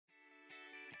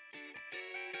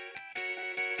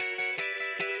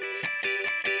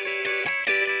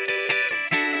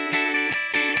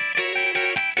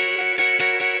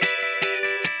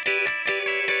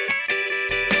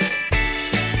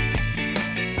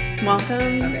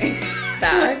Welcome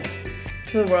back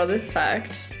to The World is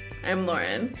Fucked. I'm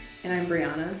Lauren. And I'm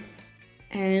Briana.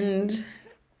 And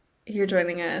you're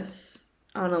joining us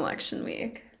on election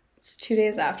week. It's 2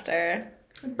 days after.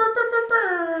 Burr, burr,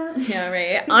 burr. Yeah,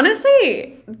 right.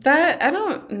 Honestly, I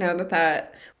don't know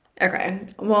that... Okay.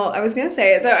 Well, I was going to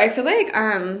say, though, I feel like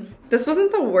this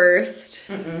wasn't the worst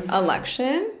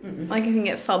election. Like, I think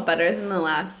it felt better than the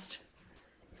last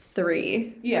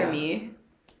three for me.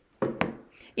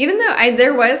 Even though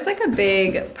there was like a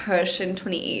big push in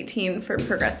 2018 for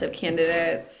progressive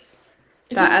candidates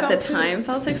that at the time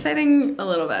felt exciting a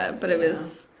little bit, but it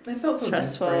was felt so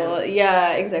stressful. Desperate.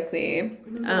 Yeah, exactly.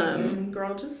 It was like,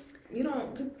 girl, just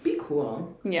be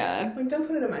cool. Yeah. Like, don't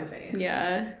put it in my face.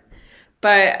 Yeah.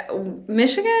 But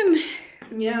Michigan,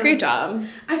 great job.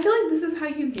 I feel like this is how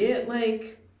you get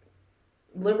like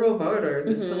liberal voters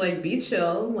is to like be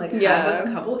chill, like have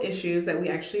a couple issues that we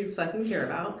actually fucking care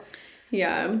about.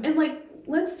 Yeah. And, like,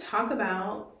 let's talk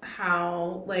about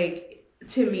how, like,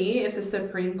 to me, if the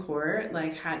Supreme Court,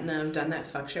 like, hadn't have done that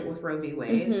fuck shit with Roe v.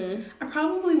 Wade, I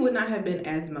probably would not have been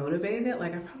as motivated.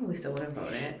 Like, I probably still would have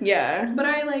voted. Yeah. But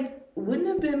I, like, wouldn't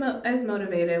have been as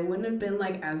motivated, wouldn't have been,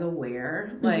 like, as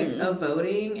aware, like, of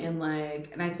voting. And, like,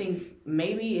 and I think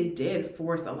maybe it did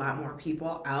force a lot more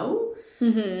people out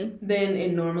than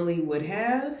it normally would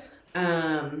have.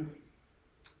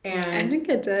 And I think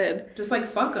it did. Just like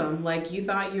fuck them. Like you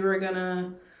thought you were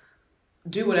gonna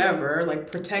do whatever,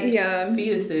 like protect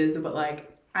fetuses, but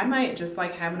like I might just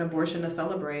like have an abortion to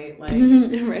celebrate, like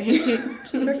right,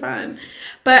 just for fun.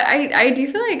 But I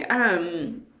do feel like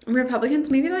Republicans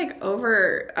maybe like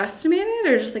overestimated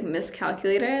or just like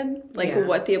miscalculated like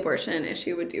what the abortion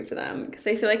issue would do for them, because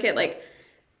I feel like it like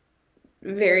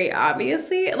very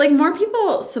obviously, like, more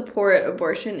people support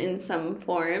abortion in some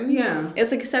form. Yeah.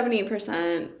 It's like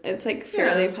 70%. It's like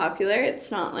fairly popular. It's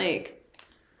not like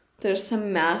there's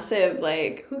some massive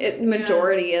like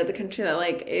majority of the country that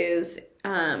like is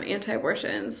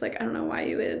anti-abortion. So, like, I don't know why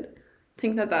you would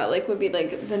think that like would be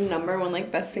like the number one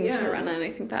like best thing to run on.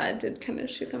 I think that did kind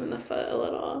of shoot them in the foot a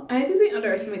little. I think they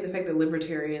underestimate the fact that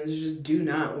libertarians just do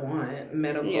not want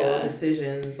medical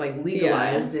decisions like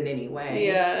legalized in any way.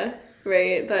 Yeah.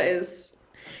 Right, that is,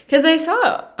 because I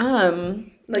saw,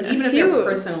 like, even if they're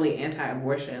personally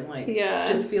anti-abortion, like,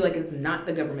 just feel like it's not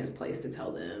the government's place to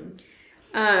tell them.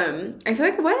 I feel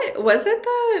like, what, was it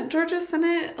the Georgia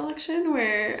Senate election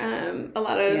where, a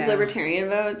lot of libertarian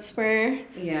votes were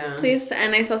placed,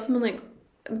 and I saw someone,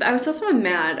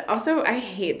 mad. Also, I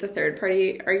hate the third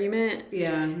party argument.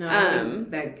 Yeah, no, I think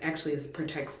that actually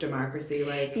protects democracy,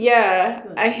 like. Yeah,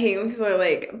 I hate when people are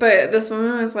like, but this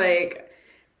woman was like,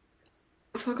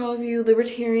 fuck all of you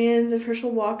libertarians, if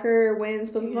Herschel Walker wins,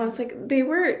 blah, blah, blah. It's like, they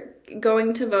were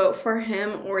going to vote for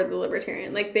him or the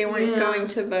libertarian. Like, they weren't going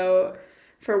to vote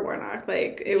for Warnock.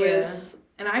 Like, it was...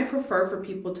 And I prefer for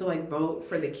people to, like, vote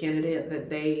for the candidate that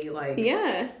they, like...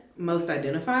 most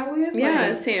identify with. Yeah,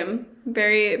 like, same.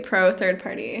 Very pro third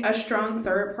party. A strong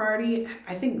third party.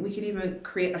 I think we could even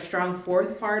create a strong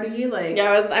fourth party. Like,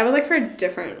 yeah, I would like for a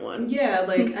different one. Yeah,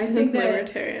 like, I think that...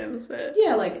 libertarians, but...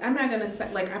 Yeah, like, I'm not gonna say...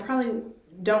 Like, I probably...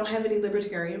 don't have any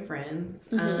libertarian friends,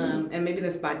 and maybe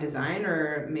that's by design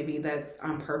or maybe that's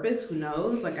on purpose, who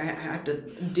knows. Like, I have to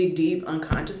dig deep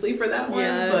unconsciously for that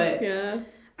one, but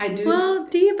I do. Well,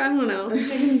 deep, I don't know.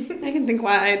 I can think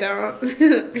why I don't.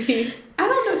 I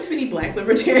don't know too many black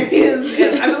libertarians,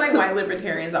 and I feel like white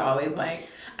libertarians are always like,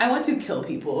 I want to kill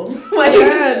people. Like,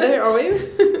 yeah, they're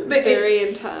always very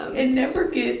intense. It never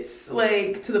gets,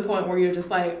 like, to the point where you're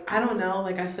just like, I don't know,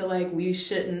 like, I feel like we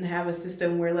shouldn't have a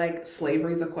system where, like,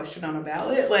 slavery is a question on a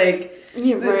ballot. Like,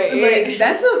 like,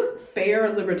 that's a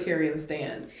fair libertarian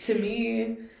stance. To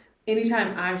me,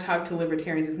 anytime I've talked to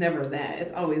libertarians, it's never that.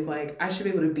 It's always like, I should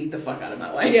be able to beat the fuck out of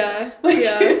my wife. Yeah, like,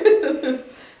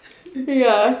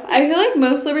 yeah. I feel like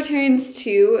most libertarians,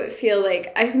 too, feel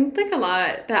like, I think, like, a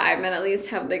lot that I've met at least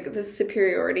have, like, this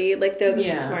superiority. Like, they're the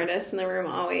smartest in the room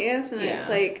always. And it's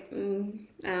like,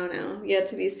 I don't know, yet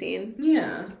to be seen.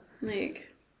 Yeah.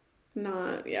 Like,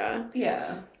 not, Yeah.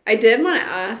 I did want to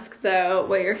ask, though,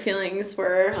 what your feelings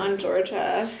were on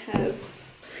Georgia as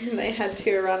they had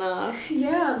to run off.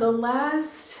 Yeah, the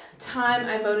last time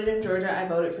I voted in Georgia, I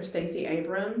voted for Stacey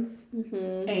Abrams.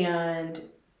 And...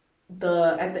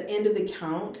 at the end of the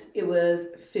count, it was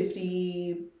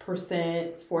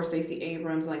 50% for Stacey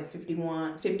Abrams, like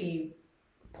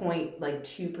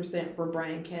 50.2% for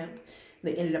Brian Kemp.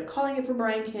 They ended up calling it for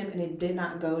Brian Kemp, and it did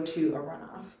not go to a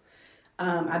runoff.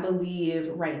 I believe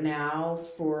right now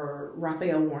for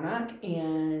Raphael Warnock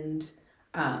and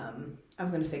I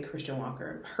was going to say Herschel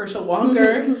Walker.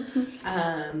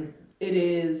 it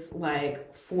is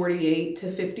like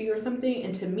 48-50 or something.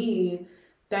 And to me,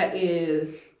 that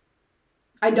is,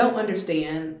 I don't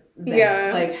understand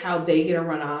that, like how they get a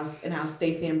runoff and how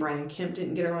Stacey and Brian Kemp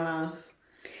didn't get a runoff.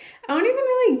 I don't even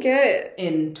really get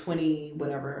in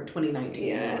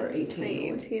 2019 or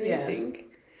 18. 2018, I think.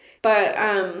 But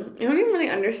I don't even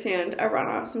really understand a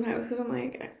runoff sometimes because I'm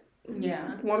like,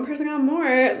 one person got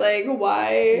more. Like,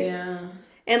 why? Yeah.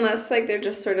 Unless like they're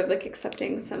just sort of like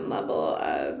accepting some level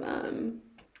of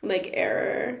like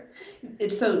error.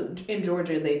 So in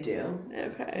Georgia they do.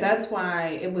 Okay. That's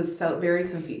why it was so very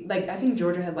confused. Like I think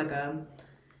Georgia has like a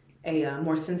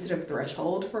more sensitive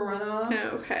threshold for runoff.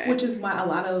 Okay. Which is why a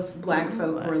lot of Black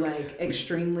folk were like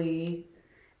extremely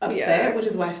upset, which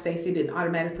is why Stacey didn't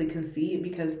automatically concede,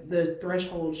 because the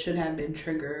threshold should have been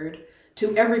triggered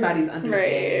to everybody's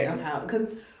understanding of how, because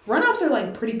runoffs are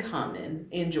like pretty common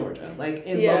in Georgia, like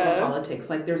in local politics.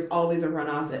 Like there's always a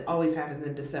runoff. It always happens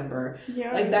in December.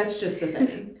 Yeah. Like that's just the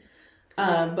thing.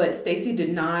 But Stacey did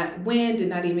not win, did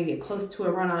not even get close to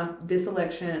a runoff this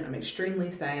election. I'm extremely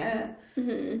sad.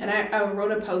 Mm-hmm. And I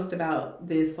wrote a post about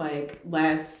this like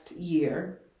last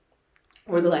year,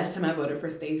 or the last time I voted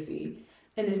for Stacey.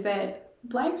 And it's that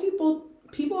Black people,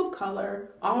 people of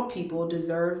color, all people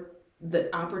deserve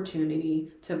the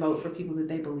opportunity to vote for people that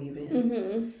they believe in.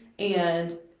 Mm-hmm.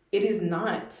 And it is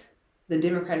not the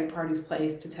Democratic Party's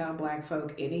place to tell Black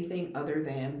folk anything other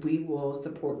than we will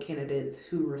support candidates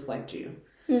who reflect you.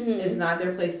 Mm-hmm. It's not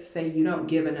their place to say you don't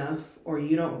give enough, or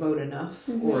you don't vote enough,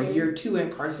 or you're too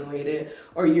incarcerated,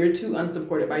 or you're too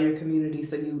unsupported by your community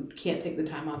so you can't take the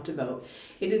time off to vote.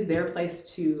 It is their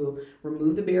place to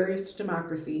remove the barriers to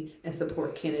democracy and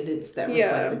support candidates that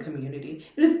reflect the community.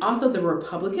 It is also the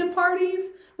Republican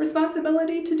Party's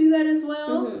responsibility to do that as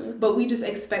well, but we just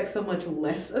expect so much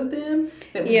less of them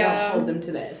that we don't hold them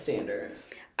to that standard.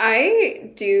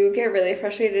 I do get really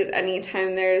frustrated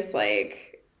anytime there's like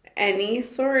any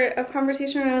sort of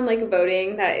conversation around like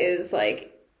voting that is like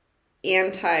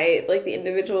anti like the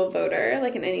individual voter,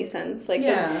 like in any sense, like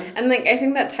and like I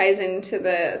think that ties into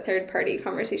the third party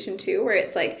conversation too, where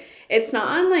it's like it's not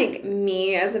on like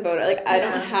me as a voter, like I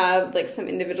don't have like some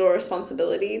individual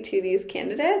responsibility to these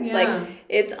candidates. Like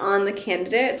it's on the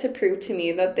candidate to prove to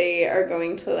me that they are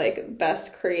going to like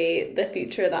best create the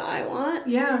future that I want.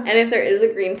 And if there is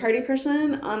a Green Party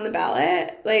person on the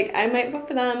ballot, like I might vote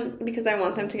for them because I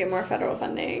want them to get more federal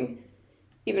funding,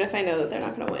 even if I know that they're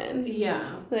not going to win.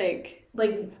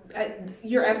 Like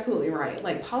you're absolutely right.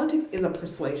 Like politics is a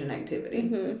persuasion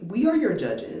activity. We are your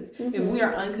judges. If we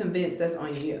are unconvinced, that's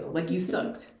on you. Like you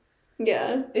sucked.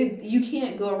 You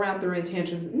can't go around throwing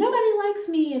tantrums. Nobody likes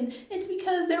me, and it's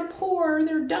because they're poor, or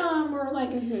they're dumb, or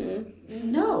like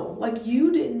no. Like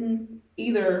you didn't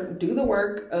either do the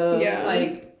work of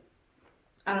like,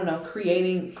 I don't know,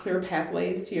 creating clear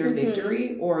pathways to your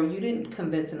victory, or you didn't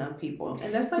convince enough people,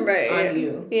 and that's like on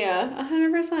you.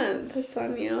 100%. That's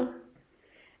on you.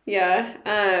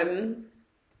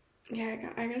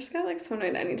 I just got like so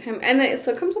annoyed anytime, and it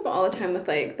still comes up all the time with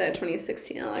like the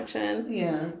 2016 election.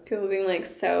 People being like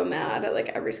so mad at like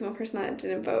every single person that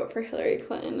didn't vote for Hillary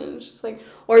Clinton, and it's just like,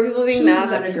 or people being mad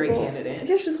that a great candidate.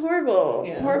 Yeah, she's horrible,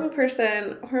 horrible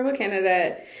person, horrible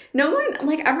candidate. No one,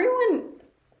 like everyone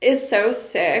is so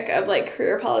sick of like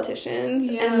career politicians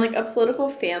and like a political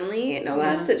family, no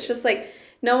less. It's just like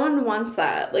no one wants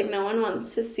that. Like no one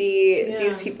wants to see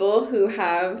these people who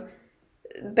have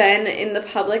been in the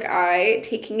public eye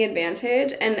taking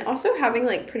advantage and also having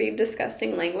like pretty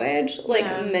disgusting language like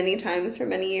many times for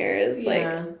many years.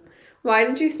 Like why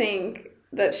did you think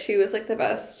that she was like the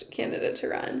best candidate to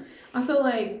run? Also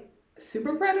like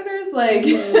super predators, like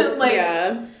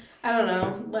I don't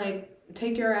know, like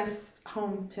take your ass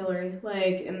home, Hillary.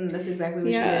 Like, and that's exactly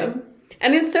what she did.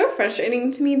 And it's so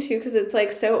frustrating to me, too, because it's,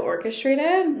 like, so orchestrated.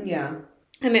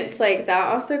 And it's, like, that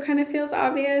also kind of feels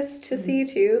obvious to see,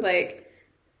 too. Like,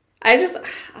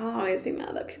 I'll always be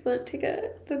mad that people didn't take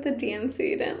it, that the DNC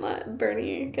didn't let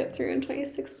Bernie get through in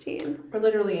 2016. Or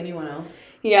literally anyone else.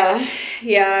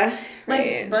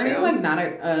 Like, Bernie's, like, not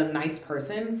a nice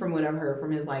person from what I've heard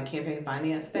from his, like, campaign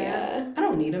finance staff. I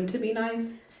don't need him to be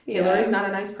nice. Hillary's not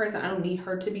a nice person. I don't need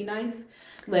her to be nice.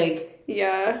 Like,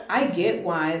 I get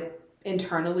why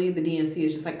internally the DNC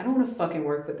is just like, I don't want to fucking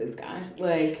work with this guy.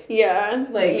 Like,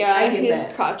 I get he's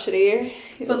that. Crotchety.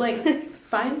 But like,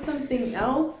 find something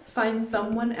else. Find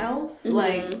someone else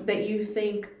like that you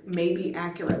think maybe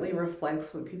accurately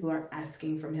reflects what people are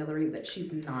asking from Hillary that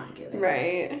she's not giving.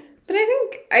 Right. But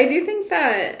I do think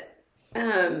that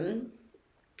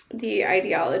the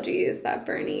ideologies that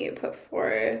Bernie put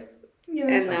forth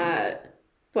and that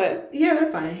What? Yeah,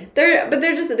 they're fine.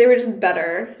 They were just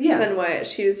better than what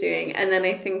she was doing. And then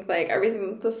I think, like,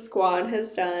 everything the squad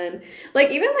has done,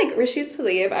 like, even, like, Rashid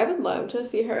Tlaib, I would love to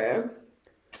see her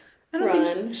I don't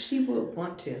think she would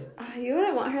want to. You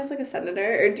wouldn't want her as, like, a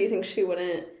senator? Or do you think she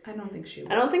wouldn't? I don't think she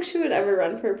would. I don't think she would ever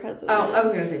run for president. Oh, I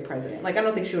was going to say president. Like, I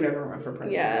don't think she would ever run for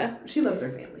president. Yeah. She loves her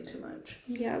family too much.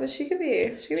 Yeah, but she could be a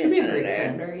great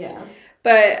senator, yeah.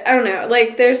 But, I don't know.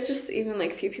 Like, there's just even,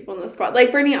 like, a few people in the squad.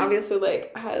 Like, Bernie obviously,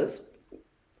 like, has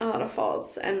a lot of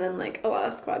faults. And then, like, a lot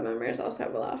of squad members also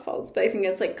have a lot of faults. But I think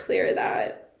it's, like, clear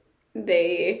that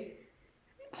they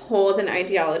hold an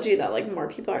ideology that, like, more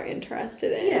people are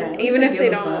interested in. Yeah, even if they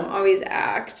don't always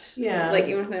act. Yeah. Like,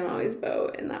 even if they don't always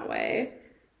vote in that way.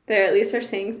 They at least are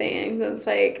saying things. And it's,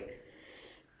 like,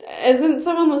 isn't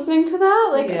someone listening to that?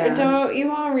 Like, don't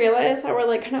you all realize that we're,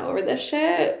 like, kind of over this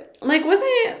shit? Like, wasn't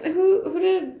it, who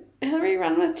did Hillary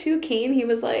run with too? Kane? He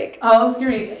was like... Oh, I was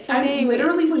I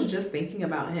literally was just thinking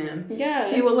about him.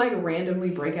 Yeah. He would, like, randomly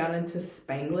break out into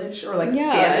Spanglish or, like,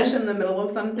 Spanish in the middle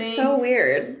of something. So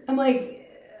weird. I'm like,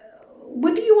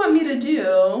 what do you want me to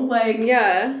do? Like...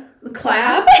 Yeah.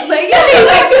 Clap? Like, yeah,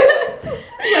 like,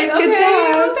 okay, yay,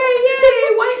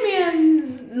 white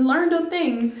man learned a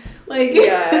thing. Like,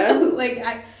 yeah. Like,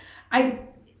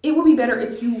 it would be better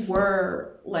if you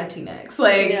were Latinx.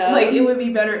 Like, like it would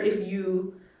be better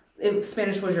if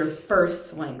Spanish was your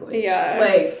first language. Yeah.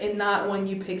 Like, and not one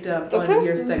you picked up on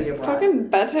your study abroad. Fucking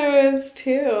Beto is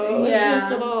too. Yeah.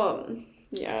 His little,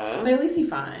 yeah. But at least he's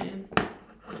fine.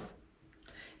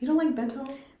 You don't like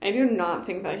Beto? I do not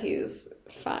think that he's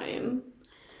fine.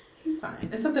 He's fine.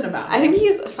 There's something about him. I think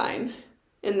he's fine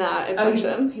in that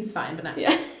infection. Oh, he's fine, but not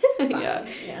yeah. fine.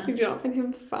 Yeah. You don't find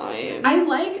him fine. I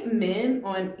like men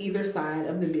on either side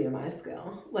of the BMI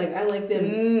scale. Like, I like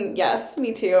them. Yes,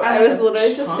 me too. I was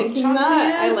literally just thinking that.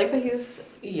 Man. I like that he's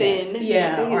thin.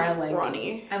 Yeah. That he's or I like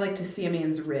scrawny. I like to see a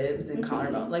man's ribs and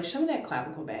collarbone. Like, show me that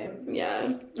clavicle, babe.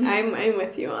 Yeah. I'm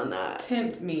with you on that.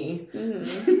 Tempt me.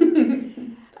 Mm-hmm.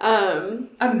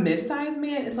 A mid-sized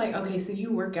man is like, okay, so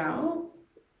you work out,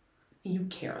 you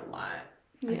care a lot.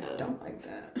 Yeah. I don't like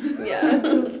that. Yeah,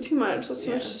 it's too much. That's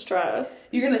too much stress.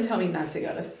 You're going to tell me not to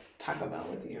go to Taco Bell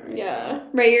with you, right? Yeah.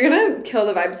 Right, you're going to kill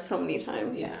the vibes so many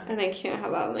times. Yeah. And I can't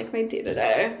have that in, like, my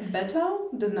day-to-day.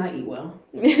 Beto does not eat well.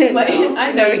 Like, no,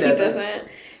 I know he doesn't.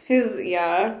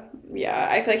 Yeah.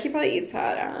 I feel like he probably eats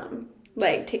at,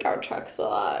 like, takeout trucks a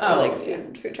lot. Oh, or, like,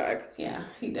 food trucks. Yeah,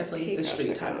 he definitely eats the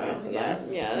street tacos. Yeah.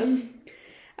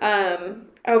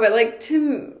 But, like,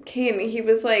 Tim Kaine, he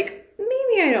was, like,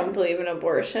 maybe I don't believe in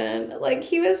abortion. Like,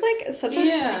 he was, like, such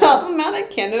a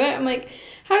problematic candidate. I'm like,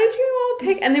 how did you all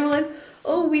pick? And they were like,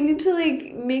 oh, we need to,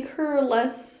 like, make her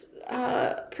less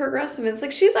progressive. And it's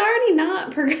like, she's already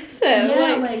not progressive.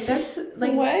 Yeah, like that's,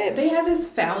 like, what? They have this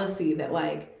fallacy that,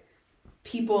 like,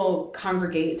 people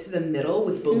congregate to the middle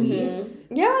with beliefs.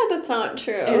 Mm-hmm. Yeah, that's not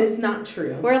true. It is not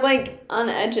true. We're, like, on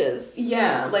edges.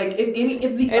 Yeah, like,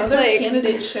 if the other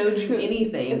candidate showed you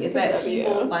anything, is that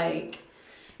people, like...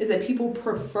 is that people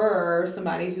prefer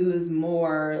somebody who is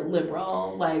more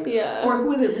liberal, like, or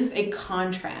who is at least a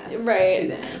contrast to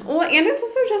them. Well, and it's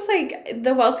also just, like,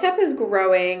 the wealth gap is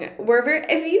growing.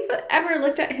 If you've ever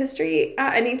looked at history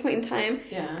at any point in time,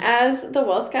 as the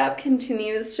wealth gap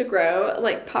continues to grow,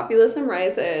 like, populism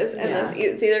rises, and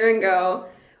it's either going to go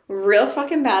real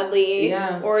fucking badly,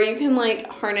 or you can, like,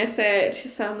 harness it to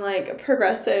some, like,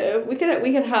 progressive. We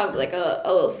could have, like, a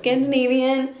little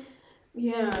Scandinavian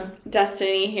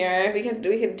destiny here. We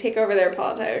could take over their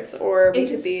politics, or we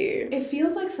could be... It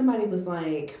feels like somebody was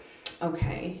like,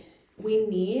 okay,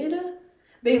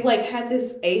 they, like, had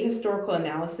this ahistorical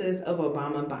analysis of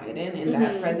Obama, Biden, and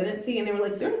that presidency, and they were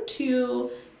like, they're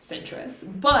too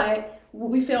centrist. But what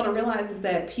we fail to realize is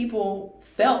that people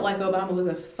felt like Obama was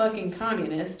a fucking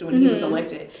communist when he was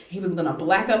elected. He was going to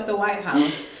black up the White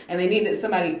House, and they needed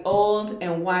somebody old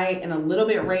and white and a little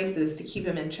bit racist to keep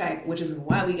him in check, which is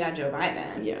why we got Joe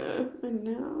Biden. Yeah, I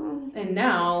know. And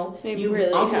now you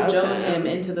really Uncle Joe him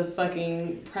into the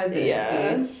fucking presidency.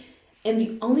 Yeah. And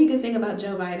the only good thing about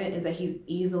Joe Biden is that he's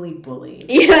easily bullied.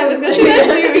 Yeah, I was going to say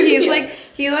that too. He's like,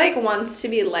 he, like, wants to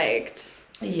be liked.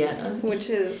 Yeah. Which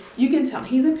is... You can tell.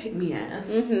 He's a pick-me-ass.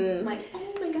 Mm-hmm. Like,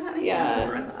 oh my God, I am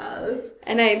aggressive.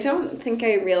 And I don't think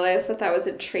I realized that was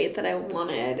a trait that I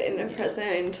wanted in a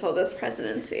president until this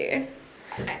presidency.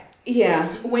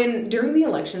 Yeah. During the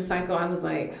election cycle, I was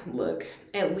like, look,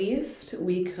 at least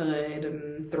we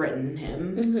could threaten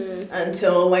him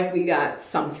until, like, we got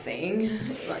something.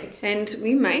 Like, and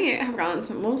we might have gotten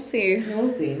some. We'll see. We'll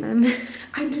see.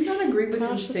 I do not agree with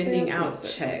him sending out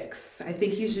checks. I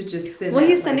think he should just send. Well,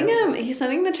 he's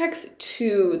sending the checks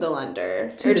to the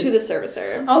lender to the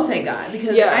servicer. Oh, thank God,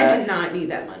 because I do not need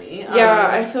that money. Yeah,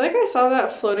 I feel like I saw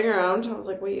that floating around. I was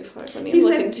like, wait, fuck, let me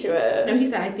look into it. No, he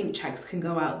said, I think checks can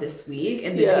go out this week,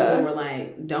 and then people were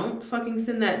like, don't fucking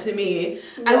send that to me.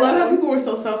 Yeah. I love how people were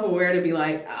so self-aware to be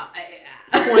like,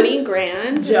 20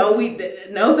 grand? Joe,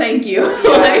 no thank you.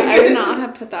 Yeah, I would not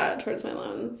have put that towards my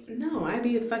loans. No, I'd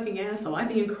be a fucking asshole. I'd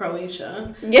be in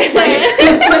Croatia. Yeah.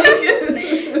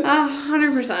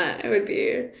 100% it would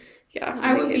be. Yeah,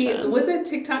 I would be. Was it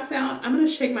TikTok's out? I'm gonna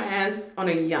shake my ass on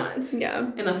a yacht.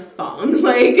 Yeah, in a thong.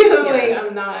 Like, like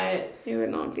I'm not. You would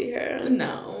not be here.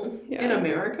 No, in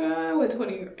America with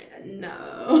 20 grand.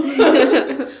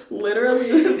 No,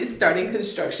 literally starting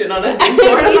construction on a new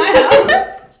floor of my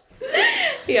house.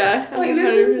 Yeah, like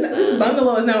this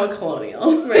bungalow is now a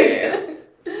colonial. Right.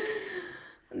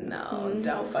 No,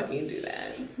 don't fucking do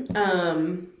that.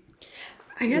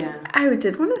 I guess I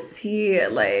did want to see,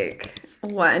 like,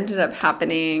 what ended up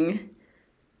happening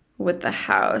with the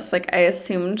house. Like, I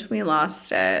assumed we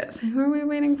lost it. So who are we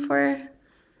waiting for?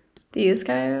 These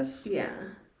guys? Yeah.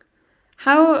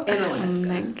 How? In Alaska. Oh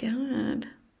my God.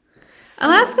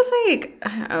 Alaska's like,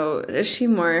 is she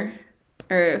more,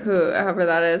 or whoever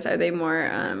that is, are they more,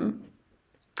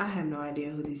 I have no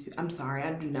idea who these people. I'm sorry,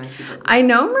 I do not keep up. I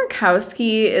know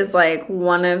Murkowski is, like,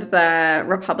 one of the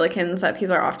Republicans that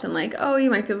people are often like, oh, you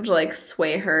might be able to, like,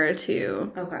 sway her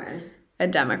to a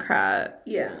Democrat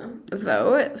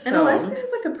vote. So. And Alaska has,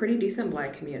 like, a pretty decent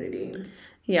Black community.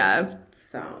 Yeah.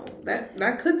 So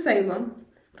that could save them.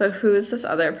 But who is this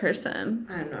other person?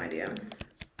 I have no idea.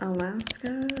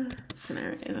 Alaska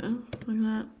scenario.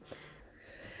 Look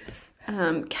at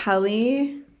that.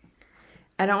 Kelly.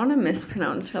 I don't want to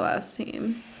mispronounce her last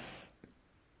name.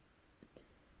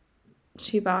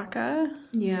 Chewbacca?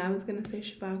 Yeah, I was going to say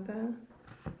Chewbacca.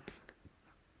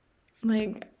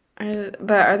 Like,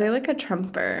 but are they like a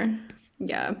Trumper?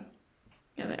 Yeah.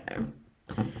 Yeah, they are.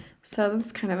 So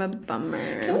that's kind of a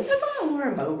bummer. Can we talk about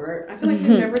Lauren Boebert? I feel like we've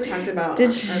never talked about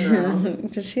her.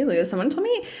 Did she lose? Someone told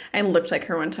me I looked like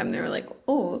her one time. They were like,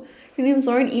 oh, your name's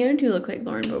Lauren and you look like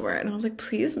Lauren Boebert. And I was like,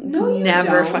 please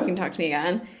never fucking talk to me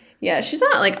again. Yeah, she's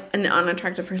not, like, an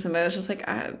unattractive person, but it's just like...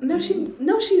 No,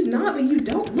 she's not, but you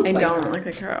don't look like her. I don't look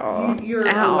like her at all. You're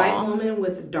a white woman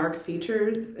with dark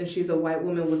features, and she's a white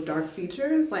woman with dark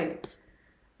features. Like,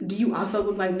 do you also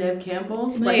look like Neve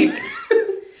Campbell? Like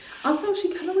also,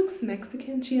 she kind of looks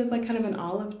Mexican. She has, like, kind of an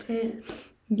olive tint.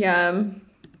 Yeah.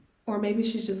 Or maybe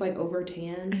she's just, like,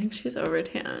 over-tanned. I think she's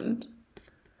over-tanned.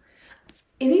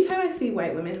 Anytime I see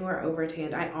white women who are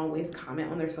over-tanned, I always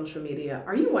comment on their social media,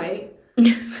 are you white?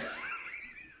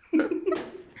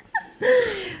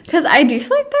 Because I do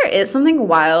feel like there is something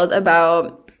wild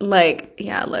about, like,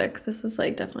 yeah, look, this is,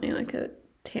 like, definitely, like, a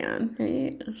tan,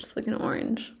 right? Just, like, an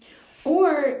orange.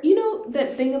 Or, you know,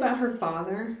 that thing about her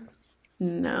father?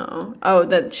 No. Oh,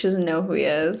 that she doesn't know who he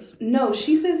is? No,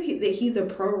 she says that he's a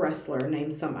pro wrestler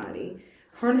named somebody.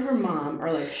 Her and her mom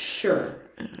are, like, sure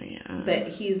that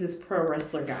he's this pro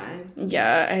wrestler guy.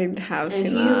 Yeah, I have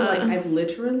seen that. And he's like, I've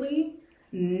literally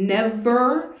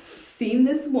never seen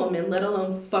this woman, let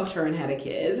alone fucked her and had a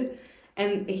kid.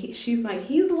 And she's like,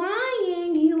 he's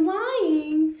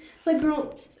lying. It's like,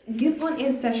 girl, get on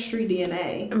Ancestry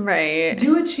DNA. Right.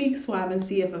 Do a cheek swab and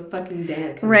see if a fucking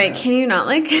dad comes Right, up. Can you not,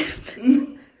 like...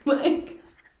 like...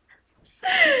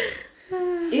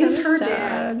 Is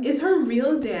her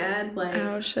real dad, like...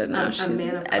 Oh, shit, no, she's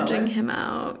man of edging color? him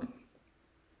out.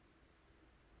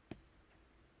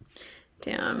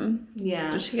 Damn.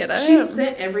 Yeah. Did she get it? She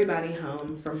sent everybody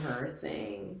home from her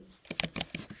thing.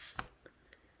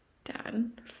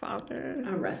 Dad, father.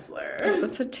 A wrestler.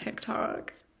 That's a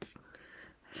TikTok.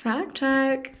 Fact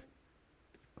check.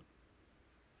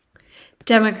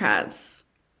 Democrats.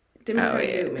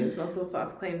 Democratic makes multiple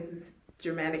false claims,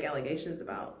 dramatic allegations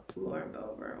about Lauren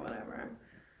Boebert or whatever.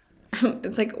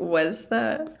 It's like, was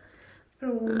the...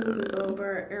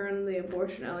 Boebert airing the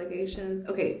abortion allegations.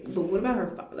 Okay, but what about her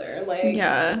father? Like,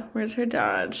 yeah, where's her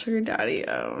dad? Sugar daddy.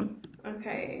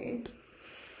 Okay,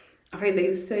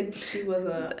 they said she was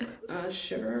a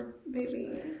sugar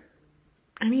baby.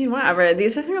 I mean, whatever.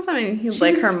 These are things that make me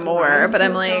like her more, but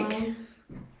I'm like...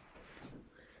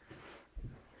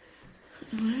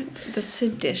 What? The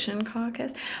Sedition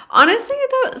Caucus? Honestly,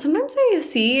 though, sometimes I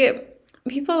see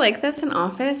people like this in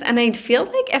office, and I feel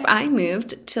like if I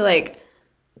moved to, like,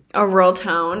 a rural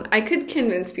town, I could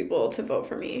convince people to vote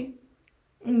for me.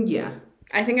 Yeah.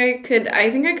 I think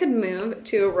I could move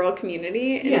to a rural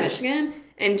community in Michigan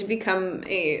and become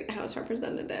a House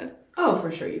representative. Oh,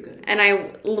 for sure you could. And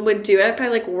I would do it by,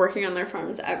 like, working on their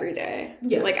farms every day.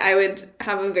 Yeah. Like, I would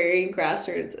have a very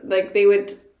grassroots... Like, they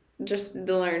would just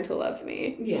learn to love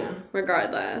me. Yeah.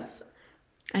 Regardless.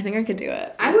 I think I could do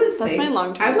it. I would say... That's my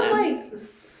long-term plan. I would, like,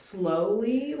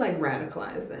 slowly, like,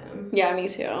 radicalize them. Yeah, me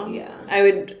too. Yeah.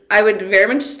 I would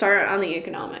very much start on the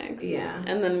economics. Yeah.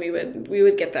 And then we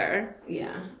would get there.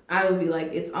 Yeah. I would be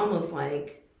like, it's almost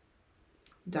like...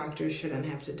 Doctors shouldn't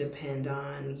have to depend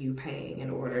on you paying in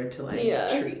order to, like,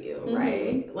 treat you,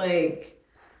 right? Mm-hmm. Like,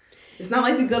 it's not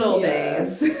like the good old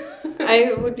days.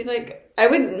 I would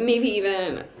maybe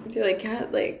even be like,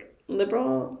 God, like,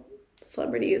 liberal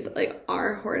celebrities, like,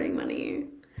 are hoarding money.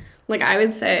 Like, I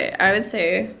would say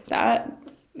that.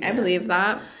 Yeah. I believe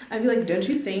that. I'd be like, don't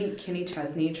you think Kenny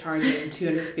Chesney charging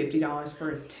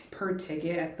 $250 per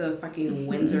ticket at the fucking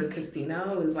Windsor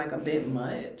Casino is, like, a bit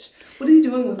much? What is he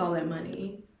doing with all that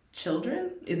money?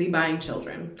 Children? Is he buying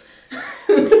children?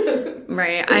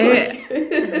 Right.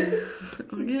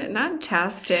 Not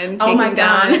Chasten. Oh my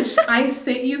gosh. I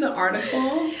sent you the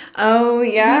article. Oh,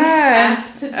 yeah. We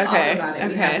have to talk about it.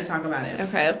 We have to talk about it.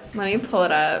 Okay. Let me pull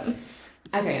it up.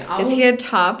 Okay. Is he a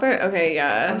topper? Okay,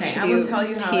 yeah. Okay, I will tell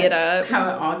you how it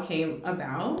all came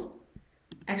about.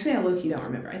 Actually, I low-key don't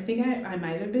remember. I think I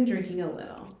might have been drinking a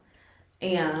little.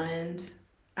 And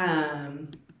I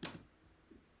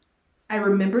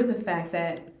remembered the fact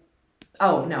that...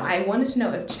 Oh, no. I wanted to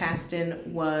know if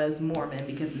Chasten was Mormon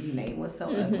because his name was so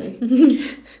ugly.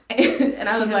 And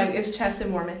I was like, is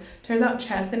Chasten Mormon? Turns out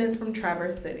Chasten is from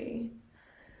Traverse City,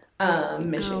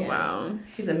 Michigan. Oh, wow.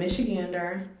 He's a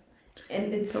Michigander.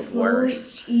 And it's slowly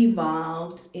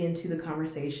evolved into the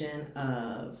conversation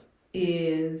of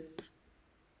I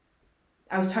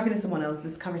was talking to someone else.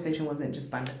 This conversation wasn't just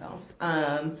by myself.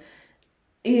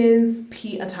 Is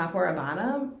Pete a top or a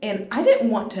bottom? And I didn't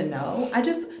want to know.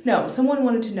 Someone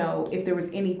wanted to know if there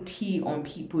was any tea on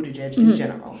Pete Buttigieg in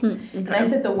general. Okay. And I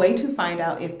said the way to find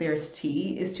out if there's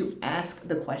tea is to ask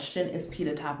the question, is Pete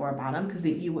a top or a bottom? Because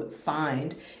then you would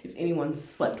find if anyone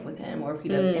slept with him or if he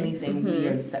does anything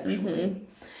weird sexually.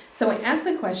 So I asked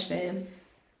the question.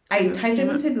 I typed it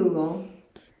into Google.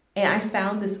 And I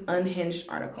found this unhinged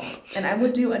article. And I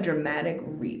would do a dramatic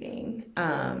reading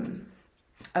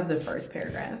of the first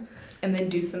paragraph and then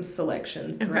do some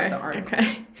selections throughout the article.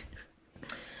 Okay.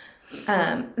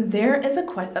 There is a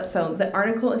question. So the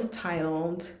article is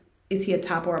titled, "Is he a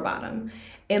top or a bottom?"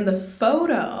 And the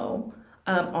photo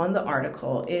on the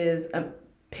article is a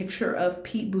picture of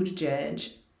Pete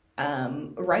Buttigieg,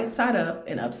 right side up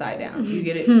and upside down. You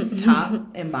get it? Top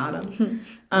and bottom.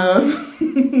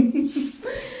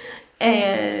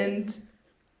 And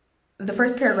the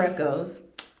first paragraph goes,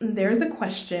 "There is a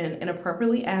question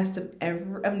inappropriately asked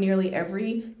of nearly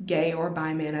every gay or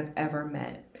bi man I've ever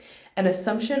met. An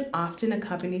assumption often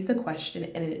accompanies the question,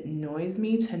 and it annoys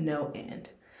me to no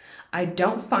end. I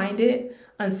don't find it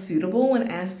unsuitable when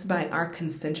asked by our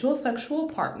consensual sexual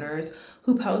partners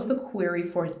who pose the query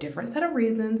for a different set of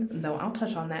reasons, though I'll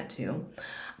touch on that too.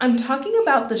 I'm talking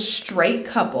about the straight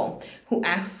couple who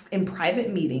asks in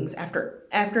private meetings after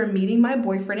meeting my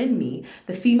boyfriend and me,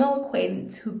 the female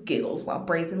acquaintance who giggles while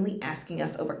brazenly asking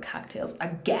us over cocktails, a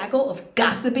gaggle of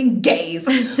gossiping gays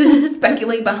who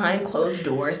speculate behind closed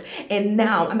doors, and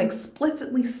now I'm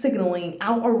explicitly signaling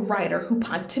out a writer who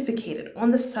pontificated on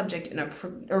the subject in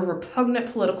a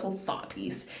repugnant political thought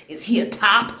piece. Is he a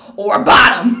top or a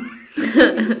bottom?"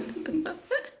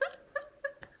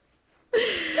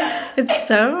 It's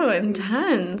so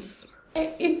intense.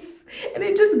 And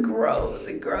it just grows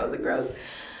and grows and grows.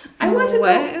 I want to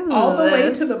go all the way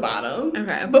to the bottom.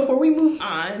 Okay. Before we move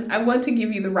on, I want to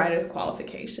give you the writer's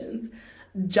qualifications.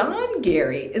 John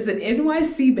Gary is an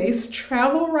NYC-based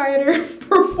travel writer,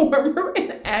 performer,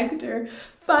 and actor.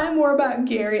 Find more about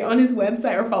Gary on his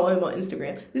website or follow him on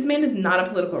Instagram. This man is not a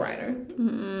political writer.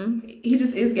 He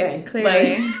just is gay.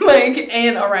 Clearly.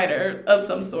 And a writer of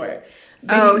some sort.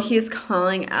 He's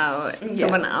calling out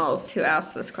someone else who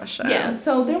asked this question. Yeah,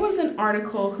 so there was an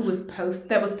article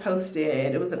that was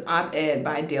posted. It was an op-ed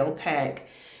by Dale Peck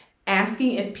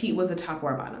asking if Pete was a top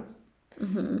or a bottom.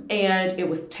 Mm-hmm. And it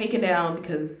was taken down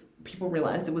because people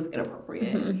realized it was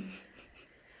inappropriate. Mm-hmm.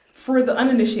 For the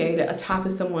uninitiated, a top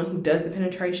is someone who does the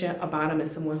penetration. A bottom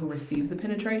is someone who receives the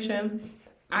penetration.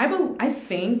 I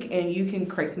think, and you can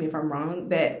correct me if I'm wrong,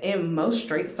 that in most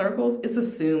straight circles, it's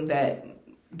assumed that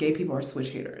gay people are switch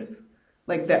hitters.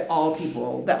 Like, that all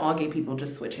gay people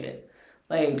just switch hit.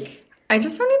 Like, I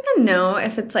just don't even know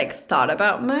if it's, like, thought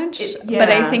about much. But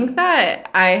I think that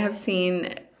I have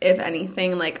seen if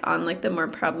anything, like, on, like, the more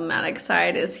problematic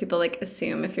side is people, like,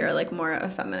 assume if you're, like, more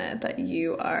effeminate that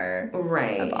you are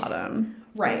a bottom.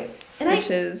 Right. And I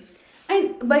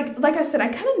like I said, I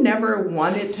kind of never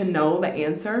wanted to know the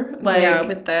answer. Like, yeah,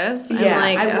 with this, I'm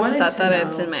like upset that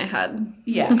it's in my head.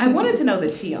 Yeah, I wanted to know the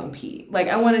T on P. Like,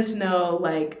 I wanted to know,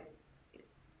 like,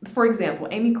 for example,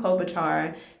 Amy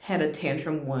Klobuchar had a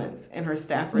tantrum once, and her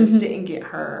staffers didn't get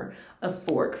her a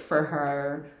fork for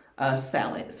her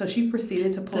salad, so she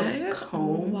proceeded to pull a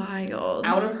comb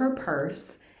out of her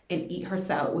purse and eat her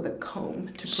salad with a comb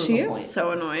to prove a point. She is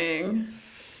so annoying.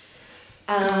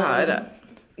 God.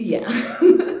 Yeah.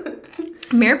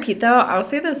 Mayor Pete, though, I'll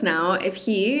say this now. If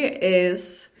he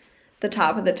is the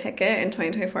top of the ticket in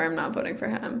 2024, I'm not voting for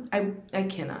him. I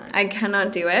cannot. I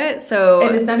cannot do it. So,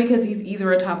 and it's not because he's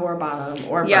either a top or a bottom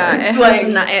or a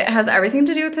it has everything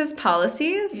to do with his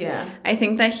policies. Yeah. I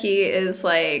think that he is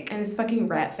like... And his fucking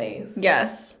rat face.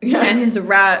 Yes. Yeah. And his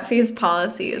rat face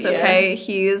policies, okay? Yeah.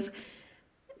 He's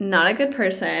not a good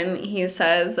person. He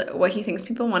says what he thinks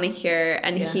people want to hear,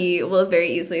 and he will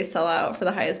very easily sell out for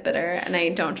the highest bidder, and I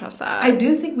don't trust that. I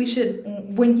do think we should,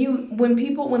 when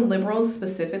liberals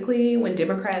specifically, when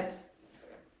Democrats,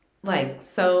 like,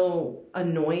 so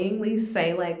annoyingly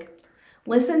say, like,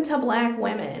 listen to black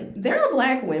women. There are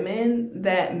black women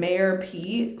that Mayor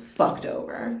Pete fucked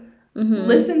over. Mm-hmm.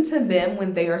 Listen to them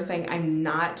when they are saying, I'm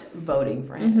not voting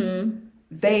for him. Mm-hmm.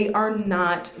 They are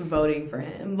not voting for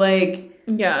him. Like...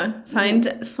 Yeah,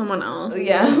 find someone else.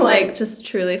 Yeah, like just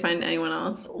truly find anyone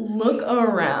else. Look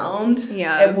around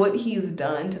at what he's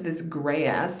done to this gray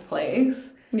ass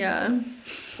place. Yeah.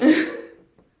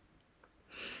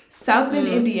 South Bend,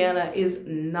 Indiana is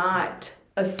not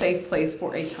a safe place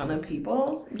for a ton of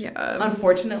people. Yeah.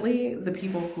 Unfortunately, the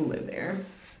people who live there,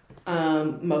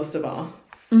 most of all.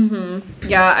 Mm-hmm.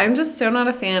 Yeah, I'm just so not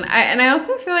a fan. I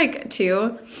also feel like,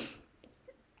 too,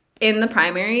 in the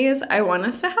primaries, I want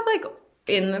us to have, like,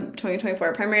 in the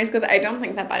 2024 primaries, because I don't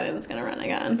think that Biden's going to run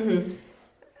again. Mm-hmm.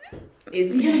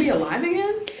 Is he going to be alive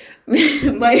again?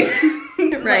 Like,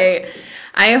 right.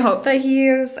 I hope that he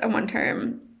is a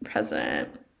one-term president.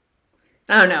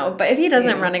 I don't know. But if he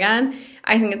doesn't run again,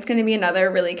 I think it's going to be another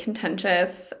really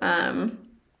contentious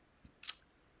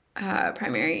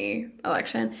primary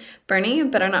election. Bernie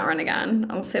better not run again.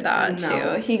 I'll say that,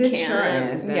 too. He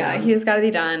can't. Yeah, he's got to be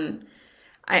done.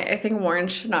 I think Warren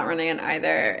should not run again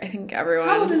either. I think everyone...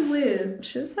 How old is Liz?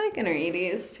 She's, like, in her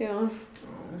 80s, too. Oh.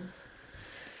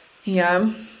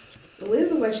 Yeah.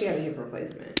 Liz looks like she had a hip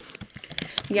replacement.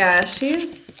 Yeah,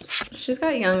 she's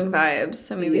got young vibes,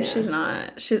 so maybe she's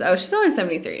not... She's only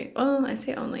 73. Well, I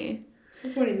say only.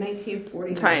 She's born in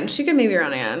 1949. Fine, she could maybe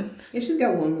run again. Yeah, she's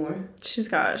got one more. She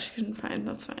can, fine,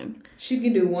 that's fine. She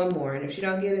can do one more, and if she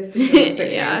don't get it, she's going to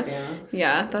take her ass down.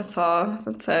 Yeah, that's all.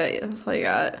 That's it. That's all you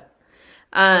got.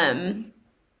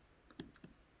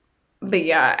 But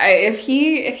yeah, if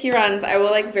he runs, I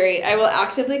will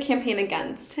actively campaign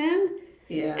against him.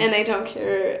 Yeah. And I don't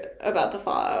care about the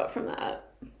fallout from that.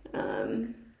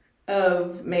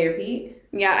 Of Mayor Pete?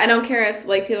 Yeah, I don't care if,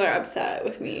 like, people are upset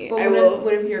with me. But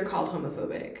what if you're called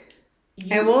homophobic?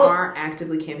 You are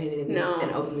actively campaigning against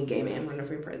an openly gay man running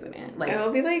for president. Like, I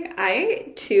will be like,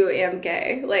 I too am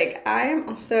gay. Like, I'm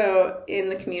also in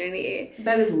the community.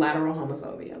 That is lateral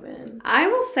homophobia, Ben. I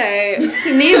will say,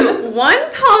 to name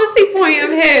one policy point of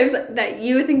his that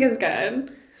you think is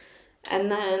good,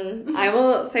 and then I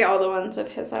will say all the ones of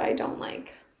his that I don't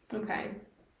like. Okay.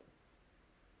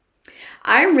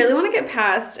 I really want to get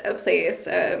past a place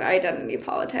of identity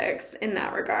politics in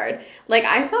that regard. Like,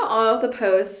 I saw all of the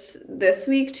posts this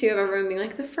week, too, of everyone being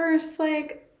like, the first,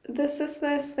 like, this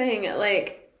thing,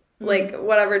 like,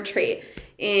 whatever trait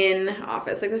in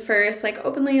office. Like, the first, like,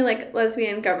 openly, like,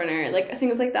 lesbian governor, like,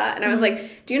 things like that. And I was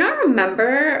like, do you not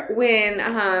remember when,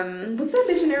 what's that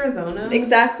bitch in Arizona?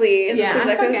 Exactly. Yeah,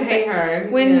 that's exactly I fucking hate her.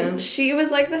 When she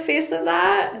was, like, the face of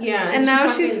that. Yeah. And now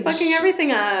she's fucking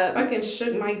everything up. Fucking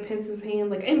shook Mike Pence's hand,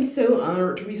 like, I'm so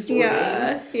honored to be sworn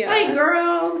in. Yeah. Like,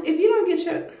 girl, if you don't get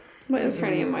your... What is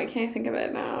her name? Why can't I think of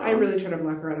it now? I really try to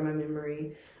block her out of my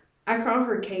memory. I call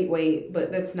her Kate Waite,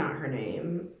 but that's not her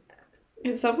name.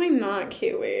 It's definitely not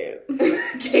Kate Waite.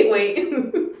 Kate Waite.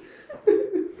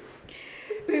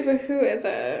 Wait, but who is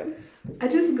it? I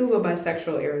just Googled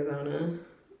bisexual Arizona.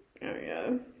 Oh,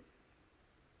 yeah.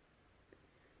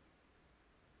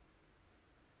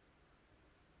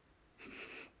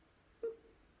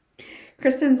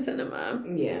 Kristen Sinema.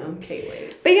 Yeah, Kate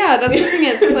Waite. But yeah, that's the thing.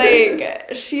 It's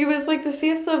like, she was like the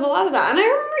face of a lot of that. And I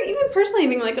remember even personally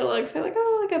being like, Alexa, like,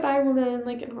 oh, like, like a bi woman,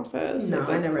 like, in office. No, like,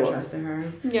 I never trusted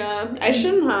her. Yeah, I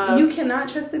shouldn't have. You cannot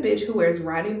trust the bitch who wears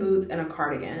riding boots and a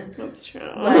cardigan. That's true.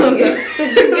 Like, That's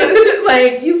such a good...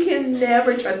 like, you can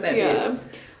never trust that bitch.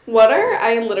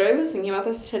 I literally was thinking about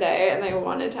this today, and I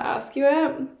wanted to ask you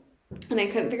it, and I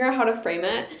couldn't figure out how to frame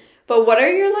it. But what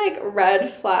are your, like,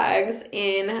 red flags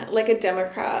in, like, a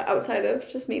Democrat, outside of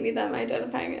just maybe them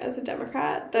identifying as a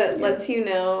Democrat, that lets you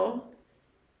know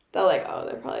that, like, oh,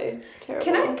 they're probably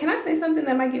terrible? Can I say something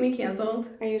that might get me canceled?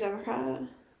 Are you a Democrat?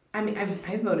 I mean,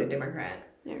 I voted Democrat.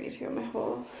 Yeah, me too, my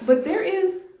whole... But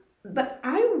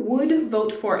I would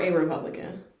vote for a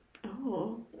Republican.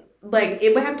 Oh. Like,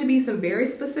 it would have to be some very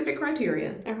specific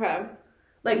criteria. Okay.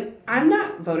 Like, I'm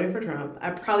not voting for Trump.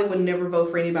 I probably would never vote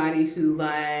for anybody who,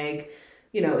 like,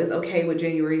 you know, is okay with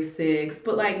January 6th.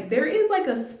 But, like, there is, like,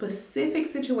 a specific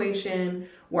situation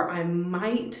where I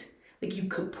might, like, you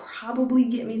could probably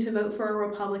get me to vote for a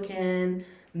Republican.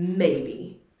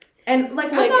 Maybe. And,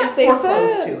 like, I'm not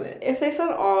foreclosed to it. If they said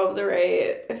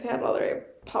if they had all the right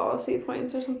policy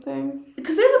points or something.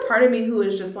 Because there's a part of me who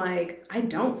is just like, I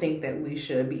don't think that we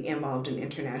should be involved in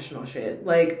international shit.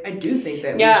 Like, I do think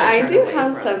that we should I do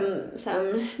have from...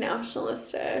 some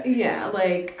nationalistic. Yeah,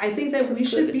 like, I think that we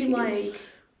should be, like,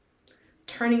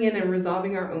 turning in and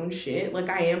resolving our own shit. Like,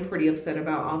 I am pretty upset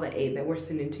about all the aid that we're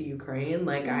sending to Ukraine.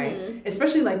 Like,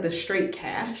 especially, like, the straight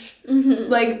cash. Mm-hmm.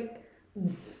 Like,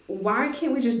 why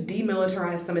can't we just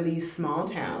demilitarize some of these small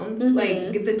towns? Mm-hmm.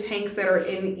 Like, get the tanks that are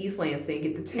in East Lansing,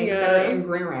 get the tanks that are in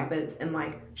Grand Rapids, and,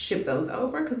 like, ship those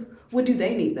over? Because what do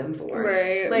they need them for?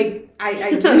 Right. Like,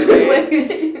 I do. Like,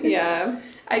 yeah.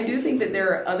 I do think that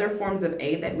there are other forms of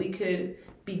aid that we could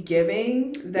be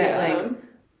giving that, like,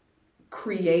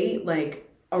 create, like,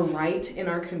 a right in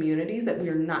our communities that we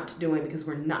are not doing because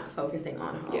we're not focusing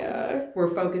on home. Yeah.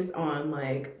 We're focused on,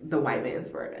 like, the white man's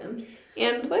burden.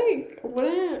 And, like,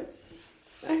 I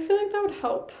feel like that would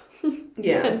help.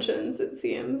 Tensions, it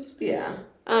seems. Yeah.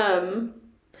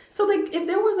 So, like, if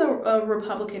there was a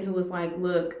Republican who was like,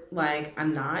 look, like,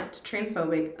 I'm not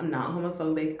transphobic, I'm not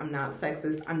homophobic, I'm not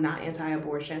sexist, I'm not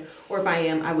anti-abortion, or if I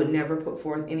am, I would never put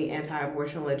forth any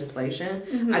anti-abortion legislation.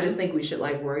 Mm-hmm. I just think we should,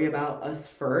 like, worry about us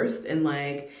first. And,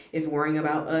 like, if worrying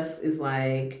about us is,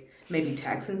 like, maybe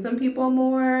taxing some people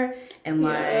more and,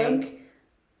 like...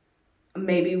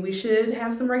 maybe we should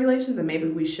have some regulations and maybe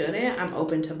we shouldn't. I'm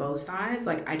open to both sides.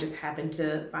 Like, I just happen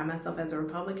to find myself as a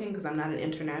Republican because I'm not an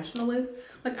internationalist.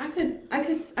 Like, I could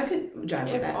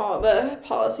jive with that. All the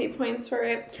policy points were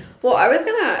right. Well, I was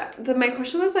my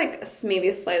question was, like,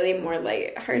 maybe slightly more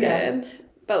lighthearted,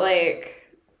 but,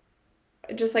 like,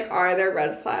 just, like, are there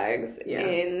red flags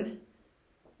in,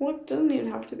 well, it doesn't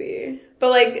even have to be,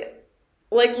 but,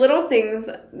 like little things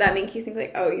that make you think,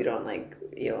 like, oh, you don't like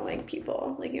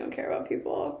people, like, you don't care about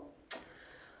people.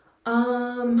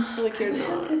 Like, you're not.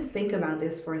 I have to think about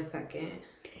this for a second.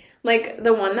 Like,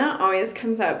 the one that always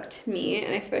comes up to me,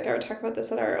 and I feel like I would talk about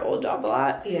this at our old job a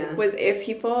lot, was if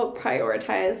people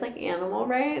prioritize, like, animal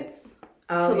rights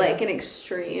to, like, an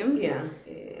extreme. Yeah.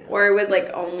 Or would,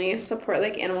 like, only support,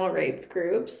 like, animal rights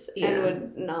groups and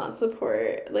would not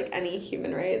support, like, any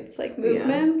human rights, like,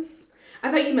 movements. I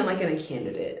thought you meant, like, in a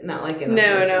candidate, not, like, in a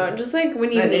No, just, like,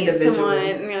 when you meet someone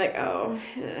and you're like, oh.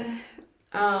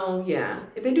 Oh, yeah.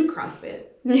 If they do CrossFit.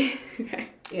 Okay.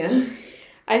 Yeah.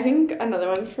 I think another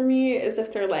one for me is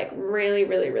if they're, like, really,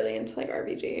 really, really into, like,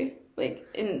 RBG. Like,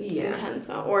 intense.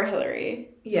 Or Hillary.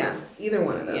 Yeah. Either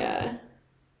one of those. Yeah.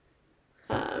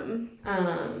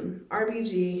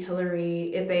 RBG,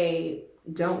 Hillary, if they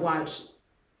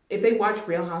watch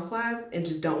Real Housewives and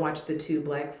just don't watch the two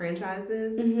black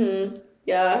franchises. Mm-hmm.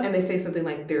 Yeah. And they say something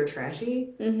like they're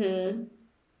trashy. Mm-hmm.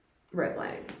 Red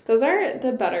flag. Those are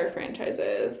the better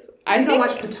franchises. I don't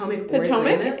watch Potomac or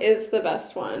Atlanta. Is the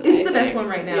best one. It's the best one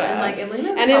right now. Yeah. And, like,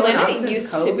 Atlanta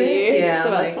used to be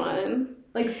the best one.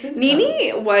 Like, since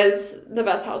Nene was the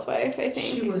best housewife, I think.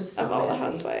 She was so of all busy. The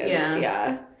housewives.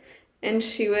 Yeah. And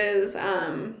she was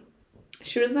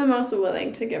the most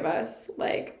willing to give us,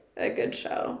 like, a good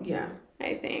show. Yeah.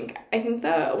 I think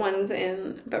the ones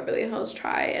in Beverly Hills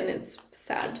try, and it's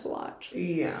sad to watch.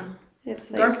 Yeah. It's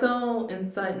like Garcelle and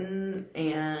Sutton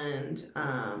and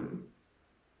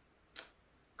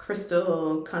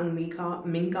Crystal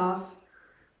Minkoff.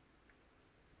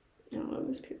 I don't know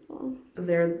these people.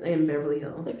 They're in Beverly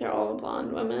Hills. Like, they're all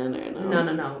blonde women, or no?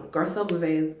 No. Garcelle Bouvet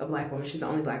is a black woman. She's the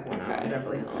only black woman in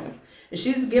Beverly Hills. Okay. And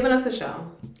she's given us a show.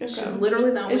 Okay. She's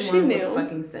literally the only one with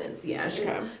fucking sense. Yeah. I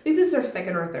think this is her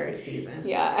second or third season.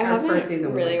 Yeah, I haven't first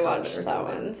season really watched that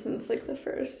one since, like, the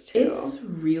first two. It's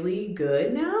really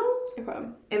good now. Okay.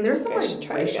 And there's some, like,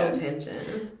 racial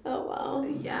tension. Oh, wow.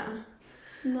 Yeah.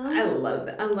 No. I love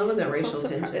that. I love a good racial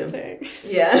tension.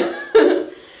 Yeah.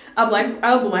 a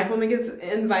black woman gets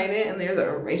invited and there's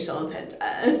a racial tension.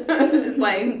 It's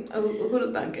like, who'd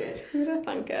have thunk it? Who'd have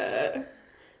thunk it?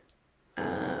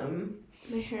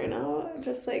 My hair now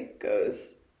just like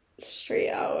goes straight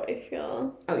out, I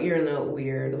feel. Oh, you're in a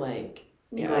weird like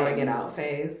growing it out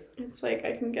phase. It's like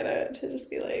I can get it to just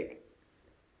be like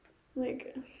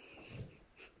it's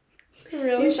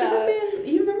really you should have been.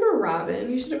 You remember Robin?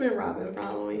 You should have been Robin for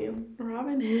Halloween.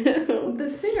 Robin who? The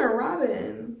singer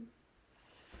Robin.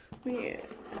 Wait,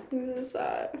 who is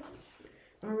that?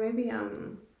 Or maybe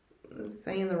I'm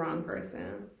saying the wrong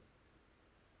person.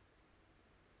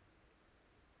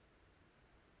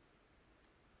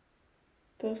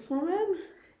 This woman?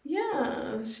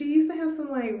 Yeah, she used to have some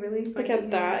like really funny. Like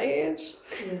at that age?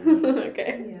 Yeah.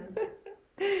 Okay. Yeah.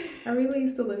 I really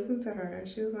used to listen to her.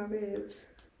 She was my bitch.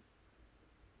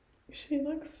 She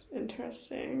looks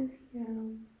interesting.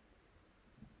 Yeah.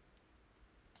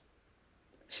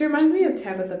 She reminds me of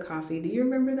Tabitha Coffee. Do you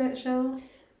remember that show?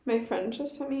 My friend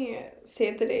just sent me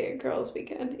Save the Day Girls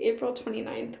Weekend, April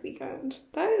 29th weekend.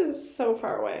 That is so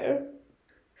far away.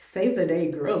 Save the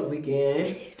Day Girls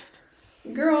Weekend?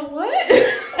 Girl, what?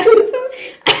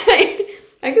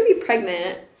 I could be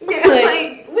pregnant. Yeah,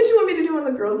 like, what you want me to do on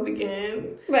the girls'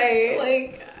 weekend? Right.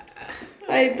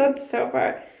 Like, that's so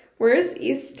far. Where's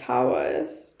East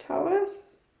Tawas?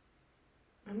 Tawas?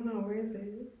 I don't know. Where is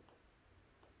it?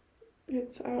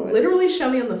 It's literally show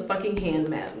me on the fucking hand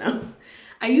map now.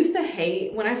 I used to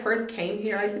hate when I first came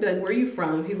here. I used to be like, "Where are you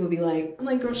from?" People would be like, "I'm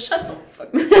like, girl, shut the fuck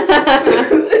up." Give me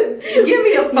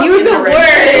a fucking use a word.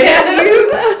 Yeah. Use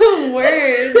a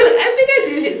word. I think I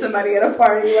did hit somebody at a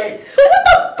party. Like, what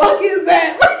the fuck is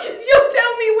that? Like, you'll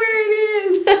tell me where it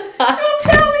is. You'll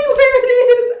tell me where it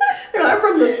is. They're like,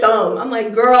 from the thumb. I'm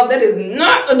like, girl, that is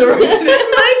not a direction.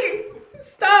 Like,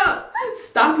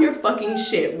 stop your fucking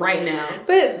shit right now.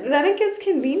 But then it gets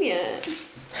convenient.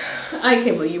 I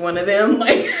can't believe you one of them.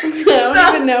 Like, I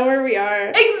don't even know where we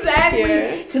are.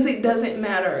 Exactly. Because it doesn't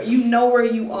matter. You know where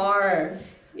you are.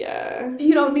 Yeah.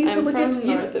 You don't need to look at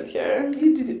north of here.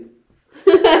 You do.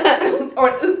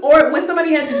 or when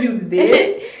somebody had to do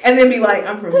this and then be like,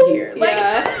 I'm from here. Like,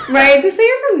 yeah. Right. Just say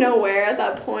you're from nowhere at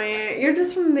that point. You're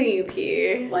just from the UP.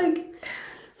 Like,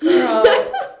 girl,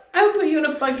 I would put you in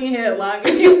a fucking headlock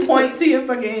if you point to your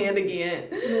fucking hand again.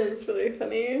 That's really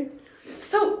funny.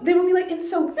 So they would be like, and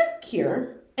so we're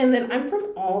here, and then I'm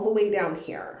from all the way down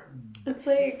here. It's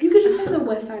like, you could just say the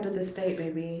west side of the state,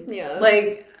 baby. Yeah.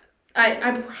 Like,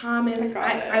 I promise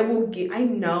I will get, I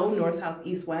know north, south,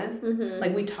 east, west. Mm-hmm.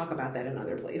 Like, we talk about that in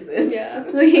other places. Yeah,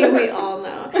 we all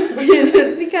know.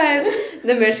 Just because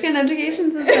the Michigan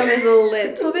education system is a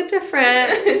little bit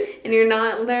different and you're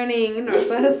not learning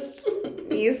northwest,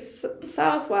 east,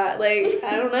 south, what? Like,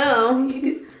 I don't know.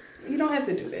 You don't have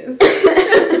to do this.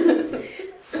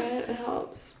 But it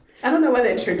helps. I don't know why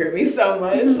that triggered me so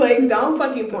much. Like, don't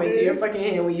fucking point to your fucking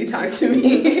hand when you talk to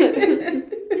me.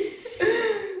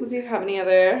 Do you have any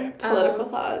other political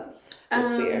thoughts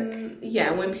this week? Yeah,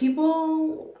 when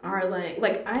people are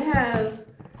like I have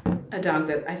a dog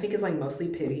that I think is like mostly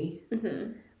pity.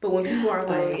 Mm-hmm. But when people are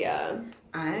like, yeah,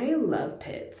 I love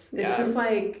pets. It's just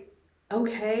like,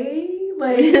 okay.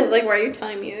 Like, like, why are you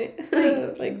telling me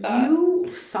like that?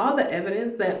 You saw the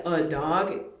evidence that a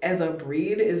dog as a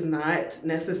breed is not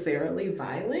necessarily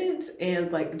violent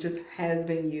and like just has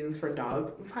been used for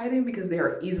dog fighting because they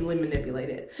are easily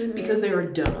manipulated because they are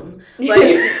dumb. Like,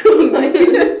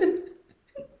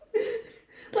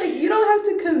 like you don't have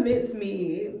to convince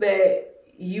me that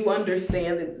you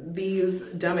understand that these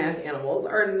dumbass animals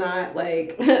are not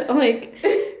like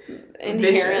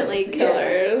inherently vicious.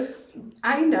 Killers. Yeah.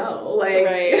 I know, like,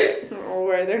 right,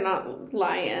 or they're not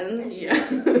lions. Yeah.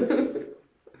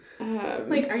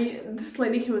 Like, are you? This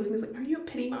lady came with me. Was like, "Are you a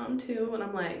pity mom too?" And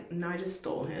I'm like, "No, I just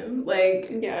stole him." Like,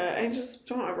 yeah, I just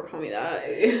don't ever call me that.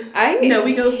 No,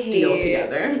 we go steal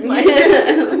together. Like,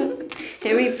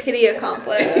 and we pity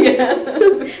accomplice.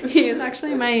 Yeah. He's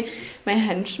actually my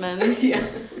henchman. Yeah.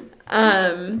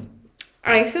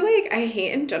 I feel like I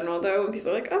hate in general though when people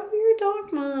are like, "Oh, you're a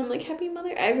dog mom, like happy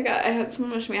mother." I forgot I had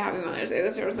someone wish me a happy Mother's Day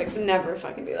this year. I was like, never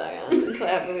fucking do that again until I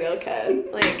have a real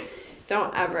kid. Like,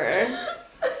 don't ever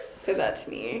say that to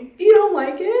me. You don't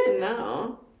like it?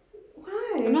 No.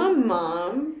 Why? I'm not a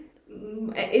mom.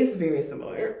 It's very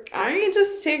similar. I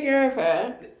just take care of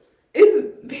her.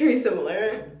 It's very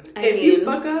similar. If you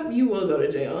fuck up, you will go to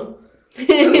jail. The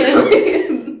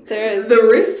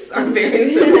risks are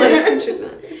very similar.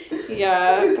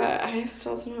 Yeah, but I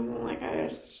still sometimes I'm like,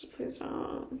 please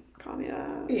don't call me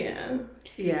that. Yeah.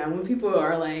 Yeah, when people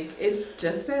are like, it's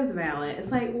just as valid.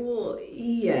 It's like, well,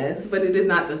 yes, but it is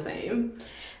not the same.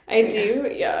 It's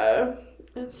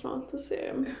not the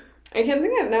same. I can't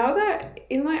think of, now that,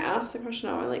 even though I asked the question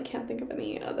now, I, like, can't think of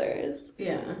any others.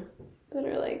 Yeah. That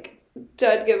are, like,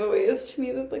 dead giveaways to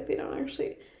me that, like, they don't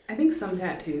actually. I think some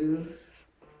tattoos.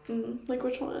 Like,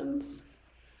 which ones?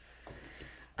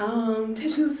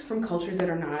 Tattoos from cultures that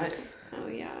are not. Oh,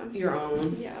 yeah. Your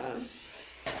own. Yeah.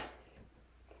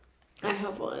 I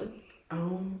have one.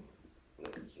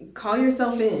 Call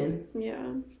yourself in.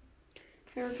 Yeah.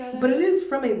 I regret it. But it is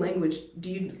from a language. Do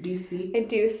you speak? I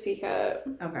do speak it.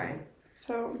 Okay.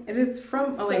 So it is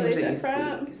from a language that you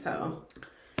speak. So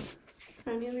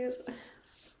any of these,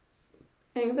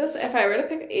 I think this. If I were to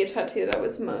pick a tattoo that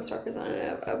was most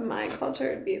representative of my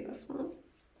culture, it'd be this one.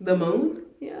 The moon?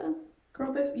 Yeah.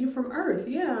 Girl, you're from Earth,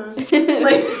 yeah. Like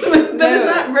that is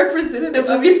not representative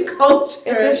of your culture.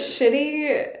 It's a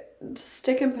shitty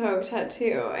stick and poke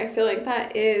tattoo. I feel like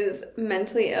that is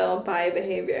mentally ill by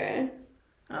behavior.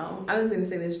 Oh, I was going to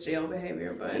say this jail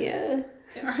behavior, but... Yeah.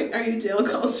 Are you jail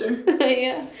culture?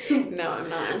 Yeah. No, I'm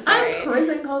not. I'm sorry. I'm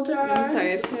prison culture. I'm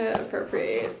sorry to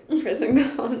appropriate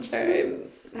prison culture.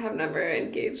 I have never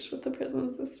engaged with the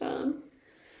prison system.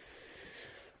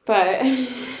 But, I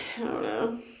don't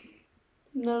know.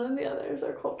 None of the others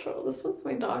are cultural. This one's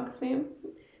my dog's name.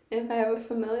 If I have a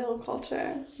familial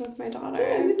culture with my daughter.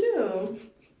 Yeah, you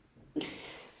do.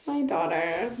 My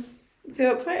daughter. See,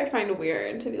 that's why I find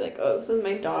weird to be like, oh, this is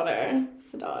my daughter.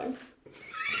 It's a dog.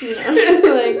 You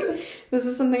know? Like, this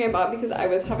is something I bought because I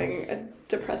was having a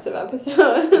depressive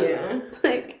episode. Yeah.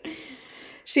 Like,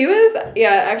 she was,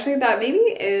 actually that maybe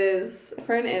is,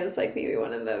 Fern is, like, maybe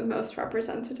one of the most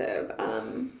representative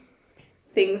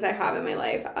things I have in my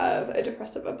life of a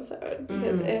depressive episode.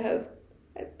 Because it has,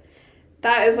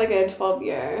 that is, like, a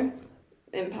 12-year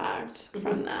impact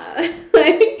from that.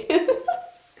 Like...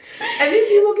 I think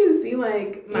people can see,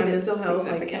 like, my mental health,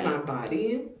 like, in my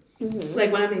body. Mm-hmm.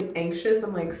 Like, when I'm anxious,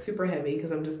 I'm, like, super heavy because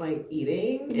I'm just, like,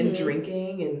 eating and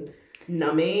drinking and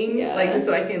numbing. Yeah. Like, just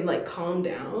so I can, like, calm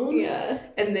down. Yeah.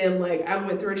 And then, like, I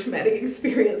went through a traumatic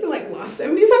experience and, like, lost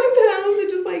 75 pounds. It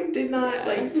just, like, did not,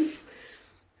 like,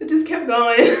 it just kept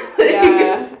going.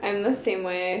 Yeah. I'm the same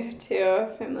way, too.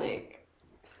 If I'm, like,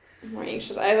 more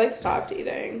anxious. I, like, stopped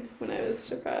eating when I was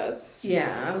depressed.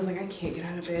 Yeah, I was like, I can't get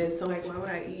out of bed, so, like, why would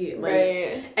I eat? Like,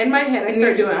 right. In my head, I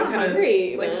started doing kind of,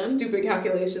 like, stupid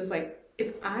calculations. Like,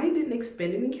 if I didn't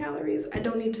expend any calories, I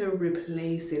don't need to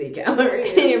replace any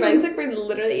calories. Your mind's like, we're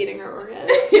literally eating our organs.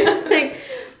 Yeah. Like,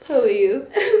 please.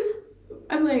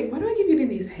 I'm like, why do I keep getting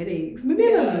these headaches? Maybe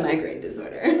I have a migraine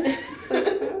disorder. It's like, I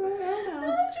don't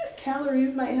know. Just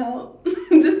calories might help.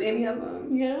 Just any of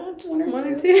them. Yeah, just one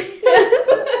or two.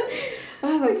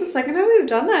 Oh, that's the second time we've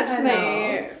done that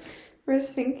tonight. We're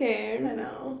sinking. I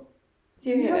know.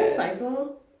 Do you have a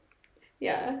cycle?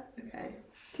 Yeah. Okay.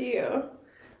 Do you?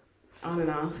 On and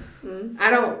off.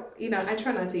 I don't, I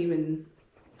try not to even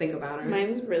think about it.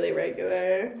 Mine's really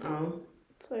regular. Oh.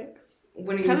 It's like,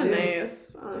 what do you kind of do?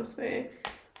 nice, honestly.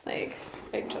 Like,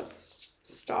 I just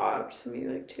stopped maybe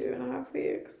like 2.5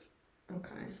 weeks.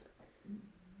 Okay.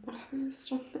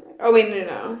 Oh, wait,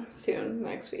 no. Soon,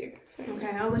 next week. So. Okay,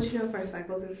 I'll let you know if our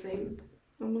cycles are synced.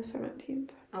 On the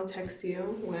 17th. I'll text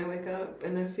you when I wake up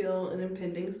and I feel an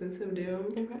impending sense of doom.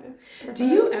 Okay. Perfect. Do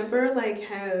you ever, like,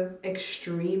 have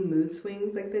extreme mood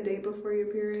swings, like, the day before your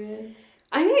period?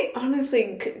 I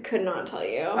honestly could not tell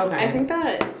you. Okay. I think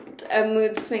that a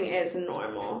mood swing is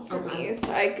normal for me.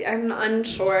 So I'm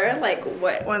unsure, like,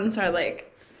 what ones are,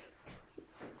 like,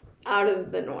 out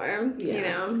of the norm, you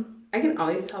know? I can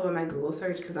always tell by my Google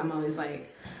search because I'm always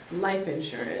like, life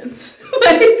insurance.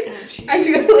 Like, I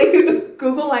can, like,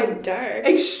 Google, like, dark,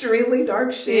 extremely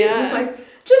dark shit. Yeah.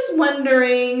 Just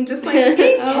wondering, just, like, in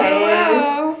case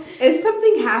if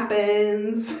something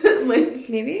happens. Like,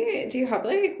 maybe, do you have,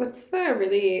 like, what's the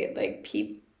really, like,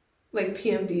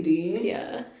 PMDD?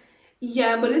 Yeah.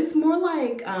 Yeah, but it's more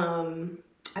like,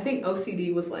 I think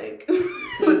OCD with, like,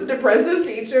 depressive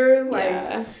features.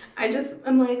 Like,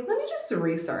 I'm like, let me just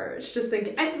research. Just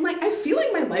think, I feel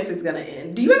like my life is gonna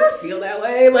end. Do you ever feel that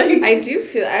way? Like, I do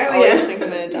feel, I always think I'm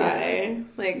gonna die. Yeah.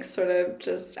 Like, sort of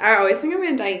just, I always think I'm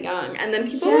gonna die young. And then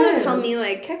people want to tell me,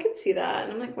 like, I could see that.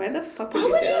 And I'm like, why the fuck would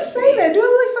you say that? Why would you say that? Do I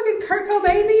look like fucking Kurt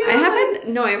Cobain to you?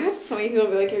 I've had so many people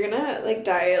be like, you're gonna, like,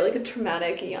 die like a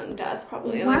traumatic young death,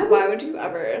 probably. I'm why would you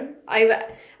ever? I've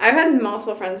had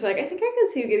multiple friends be like, I think I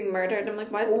could see you getting murdered. I'm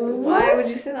like, why would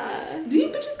you say that? Do you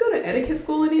bitches go to etiquette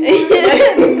school anymore?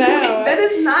 Like, no. That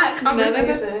is not conversation.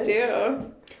 None of us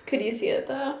do. Could you see it,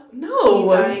 though? No.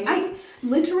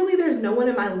 Literally, there's no one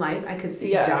in my life I could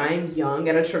see dying young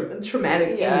at a traumatic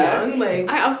and young. Like,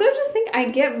 I also just think I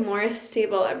get more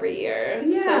stable every year.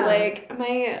 Yeah. So, like,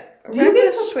 my do you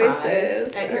get surprised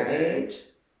at your age?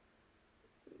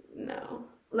 No.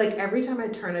 Like, every time I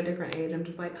turn a different age, I'm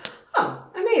just like, oh,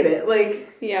 I made it. Like,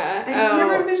 yeah. I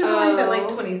never envisioned my life at, like,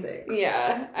 26.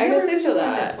 Yeah. I guess I feel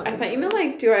that. I thought you meant,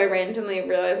 like, do I randomly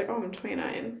realize, like, oh, I'm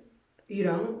 29? You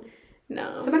don't?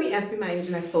 No. Somebody asked me my age,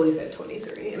 and I fully said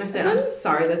 23. And I said, I'm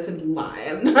sorry, that's a lie.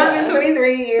 I've not been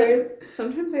 23 years.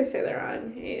 Sometimes I say the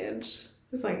wrong age.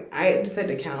 It's like, I just had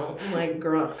to count. I'm like,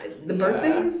 girl, the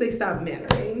birthdays, they stopped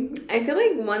mattering. I feel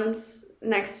like once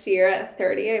next year at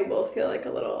 30, I will feel like a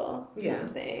little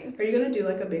something. Are you going to do,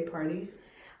 like, a big party?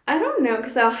 I don't know,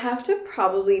 because I'll have to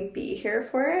probably be here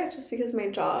for it, just because my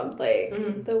job, like,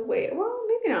 the way, well,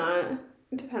 maybe not.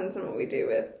 It depends on what we do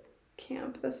with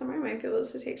camp this summer. I might be able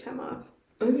to take time off.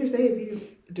 I was going to say, if you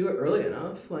do it early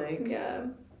enough, like... Yeah.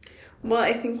 Well,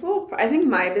 I think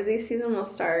my busy season will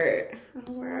start,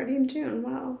 we're already in June,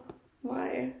 wow.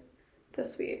 Why?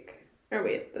 This week.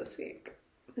 This week.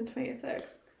 The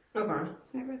 26th. Okay. So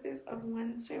my birthday's a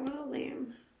Wednesday, what a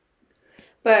lame.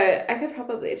 But I could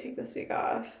probably take this week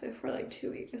off if we're, like,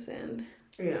 2 weeks in.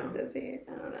 Yeah. Too busy,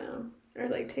 I don't know. Or,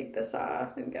 like, take this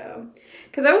off and go.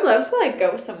 Because I would love to, like,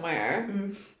 go somewhere.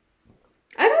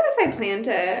 I bet if I planned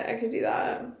it, I could do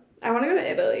that. I want to go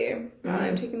to Italy.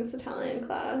 I'm taking this Italian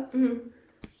class. I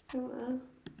want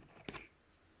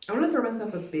to throw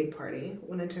myself a big party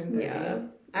when I turn 30.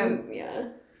 Yeah.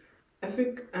 I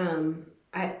think,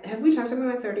 have we talked about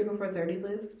my 30 before 30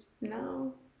 list?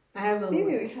 No. Maybe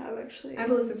we have, actually. I have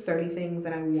a list of 30 things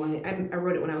that I wanted. I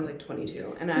wrote it when I was like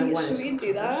 22, and I wanted to. Should we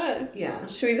do that? Yeah.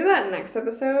 Should we do that next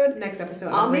episode?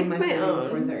 I'll bring my 30 own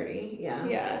before 30. Yeah.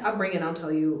 Yeah. I'll bring it. I'll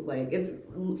tell you, like, it's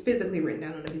physically written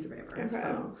down on a piece of paper. Okay.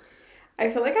 So. I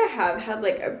feel like I have had,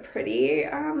 like, a pretty,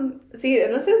 see,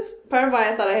 and this is part of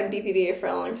why I thought I had BPD for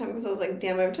a long time, because I was like,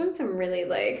 damn, I've done some really,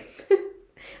 like,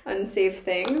 unsafe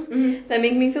things that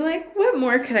make me feel like, what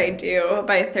more could I do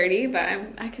by 30? But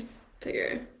I could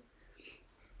figure.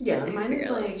 Yeah, mine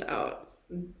is like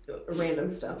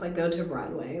random stuff, like go to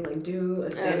Broadway, like do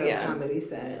a stand-up comedy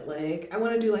set. Like, I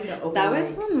want to do like an open That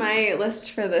was on my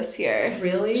list for this year.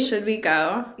 Really? Should we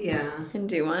go? Yeah. And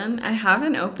do one? I have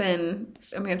an open,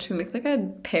 should we make like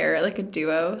a pair, like a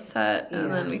duo set,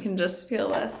 and then we can just feel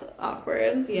less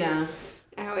awkward? Yeah.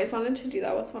 I always wanted to do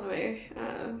that with one of my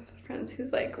friends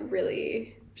who's like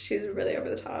she's really over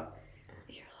the top.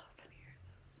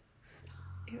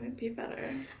 It would be better.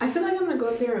 I feel like I'm gonna go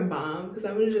up there and bomb because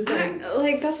I'm gonna just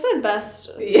like that's the best.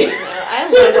 Yeah, I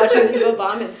love watching people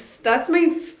bomb. That's my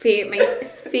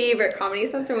favorite comedy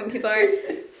sets are when people are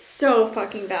so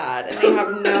fucking bad and they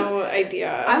have no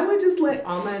idea. I would just let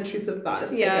all my intrusive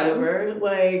thoughts take over.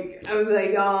 Like I would be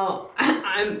like, y'all,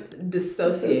 I'm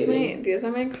dissociating. These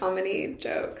are my comedy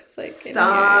jokes. Like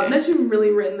stop. Not you've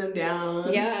really written them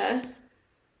down. Yeah.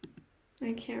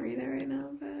 I can't read it right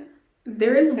now, but.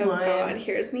 There is one. Oh God,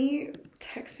 here's me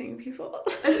texting people.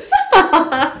 The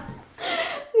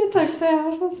text I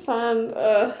have to send.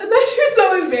 I bet you're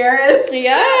so embarrassed.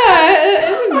 Yeah,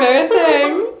 it's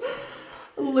embarrassing.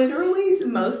 Literally,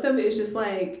 most of it is just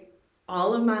like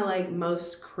all of my like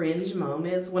most cringe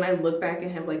moments. When I look back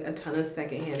and have like a ton of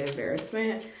secondhand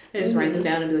embarrassment, I just write them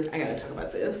down and be like, I gotta talk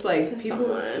about this. Like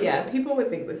people would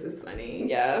think this is funny.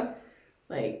 Yeah,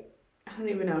 like. I don't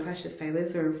even know if I should say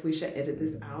this or if we should edit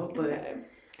this out, but... Okay.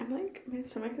 I'm like, my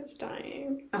stomach is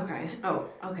dying. Okay. Oh,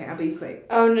 okay. I'll be quick.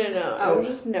 Oh, no. Oh. I'm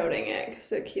just noting it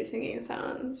because it keeps making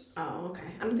sounds. Oh, okay.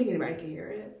 I don't think anybody can hear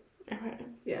it. Okay.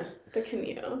 Yeah. But can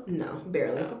you? No,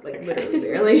 barely. Oh, like, literally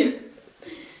barely.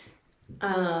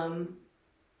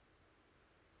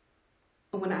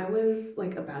 When I was,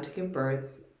 like, about to give birth,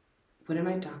 one of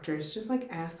my doctors just, like,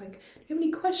 asked, like, do you have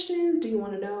any questions? Do you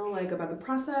want to know, like, about the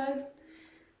process?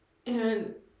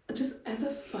 And just as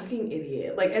a fucking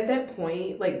idiot, like at that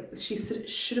point, like she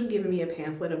should have given me a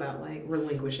pamphlet about like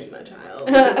relinquishing my child.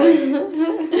 Like,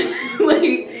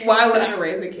 why would I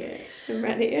raise a kid? I'm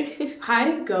ready.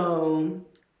 I go,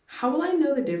 how will I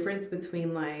know the difference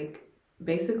between like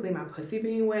basically my pussy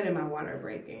being wet and my water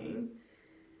breaking?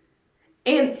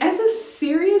 And as a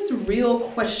serious, real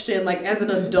question, like as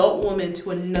an adult woman to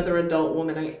another adult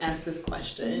woman, I asked this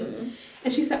question.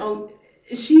 And she said,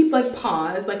 she like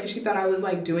paused, like, cause she thought I was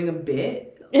like doing a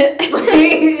bit. Like,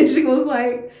 and she was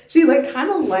like, she like kind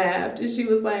of laughed, and she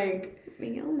was like,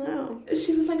 "You'll know."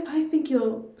 She was like, "I think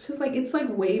you'll." She's like, "It's like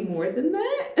way more than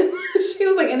that." She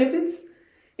was like, "And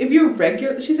if if you're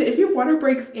regular, she said, if your water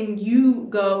breaks and you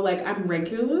go like, I'm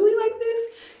regularly like this,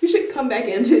 you should come back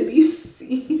into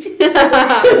BC.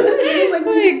 Like,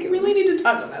 we really need to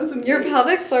talk about some Your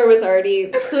pelvic floor was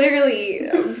already clearly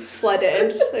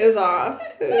flooded. It was off.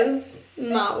 It was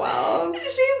not well.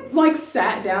 She like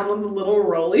sat down on the little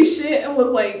rolly shit and was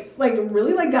like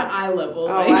really like got eye level.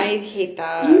 Oh, like, I hate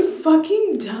that. You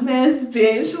fucking dumbass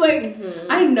bitch. Like,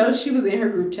 I know she was in her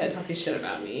group chat talking shit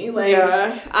about me. Like,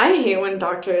 yeah, I hate when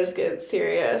doctors get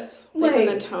serious. Like when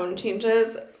the tone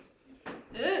changes.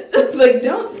 Like,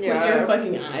 don't squint your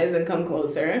fucking eyes and come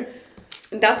closer.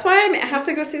 That's why I have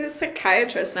to go see the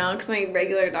psychiatrist now, because my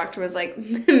regular doctor was like,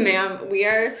 ma'am,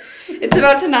 it's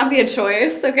about to not be a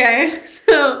choice, okay?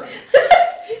 So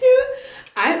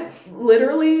I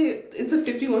literally, it's a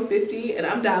 5150 and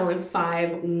I'm dialing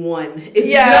 5-1.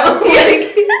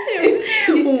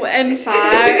 And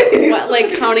 5,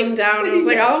 like counting down. I was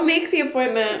like, I'll make the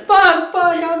appointment. Fuck,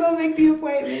 I'll go make the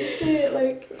appointment. Shit,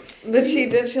 like. But she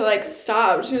like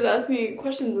stopped. She was asking me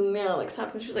questions and then I like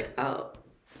stopped and she was like, oh,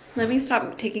 let me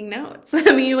stop taking notes.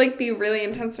 Let me like be really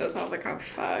intense with this. And I was like, oh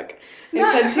fuck.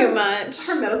 I said too much.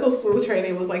 Her medical school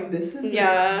training was like, this is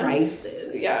a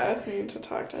crisis. Yeah, so I need to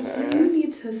talk to her. You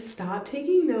need to stop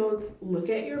taking notes, look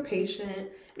at your patient,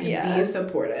 and be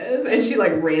supportive. And she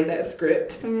like ran that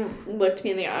script. Looked me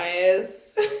in the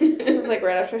eyes. It was like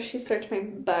right after she searched my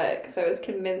butt because I was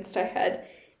convinced I had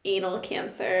anal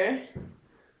cancer.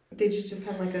 Did you just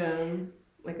have like a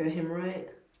hemorrhoid?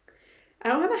 I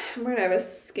don't have a hemorrhoid. I have a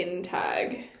skin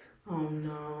tag. Oh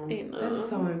no. I know. That's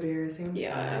so embarrassing. I'm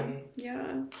sorry.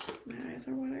 Yeah. My eyes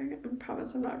are watering. I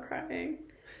promise I'm not crying.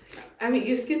 I mean,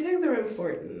 your skin tags are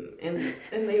important and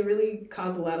they really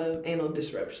cause a lot of anal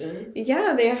disruption.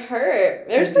 Yeah, they hurt.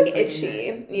 They're just like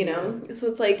itchy, you know? So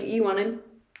it's like you want to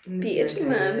be itching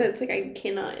them, but it's like I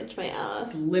cannot itch my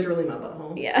ass. It's literally my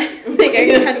butthole. Yeah. Like I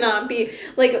cannot be,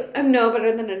 like, I'm no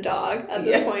better than a dog at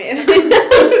this point.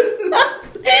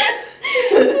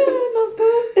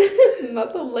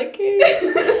 Not the licking.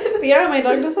 But yeah, my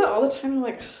dog does that all the time. I'm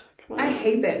like, come on. I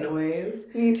hate that noise.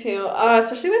 Me too.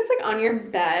 Especially when it's like on your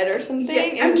bed or something.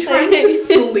 Yeah, I'm trying to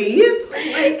sleep.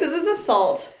 Like, this is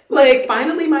assault. Like,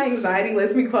 finally my anxiety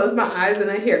lets me close my eyes and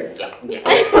I hear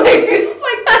like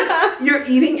you're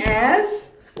eating ass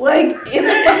like in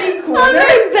the fucking corner. On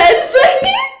my bed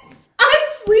sheets. I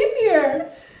sleep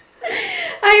here.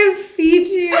 I feed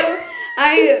you.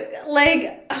 I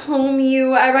like home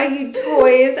you. I buy you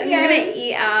toys. And you're gonna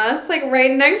eat ass like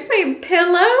right next to my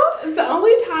pillow. The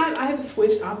only time I have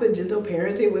switched off the gentle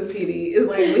parenting with PD is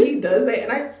like when he does that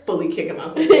and I fully kick him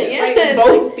off the bed. Like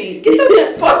both feet. Get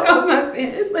the fuck off my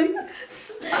bed. Like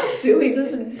stop doing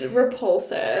this. This is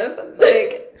repulsive.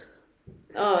 Like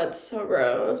oh, it's so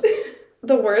gross.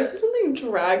 The worst is when they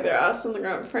drag their ass on the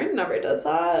ground. Frank never does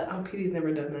that. Oh, PD's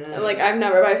never done that. And, like, I've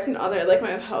never, but I've seen other, like,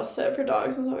 my house sit for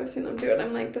dogs, and so I've seen them do it.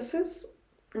 I'm like, this is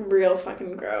real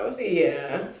fucking gross.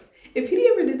 Yeah. If PD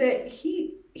ever did that,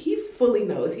 he fully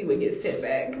knows he would get sent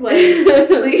back. Like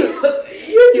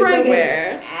you're dragging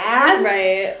ass.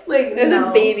 Right. Like, there's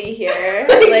a baby here.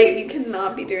 Like, you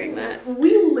cannot be doing that.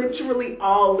 We literally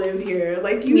all live here.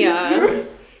 Like,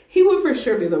 he would for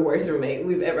sure be the worst roommate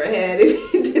we've ever had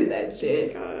if he did that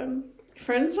shit. God.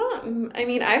 Friends don't. I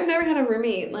mean, I've never had a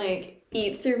roommate, like,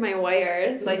 eat through my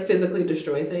wires. Like, physically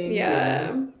destroy things.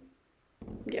 Yeah.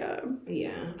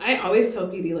 I always tell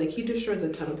PD, like, he destroys a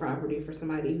ton of property for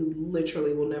somebody who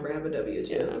literally will never have a W-2.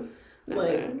 Yeah.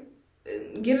 Like,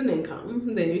 get an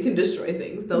income, then you can destroy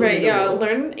things. Those right,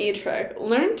 learn a trick.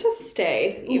 Learn to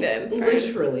stay, even.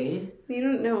 Literally. You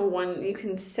don't know one you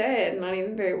can say, not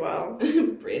even very well.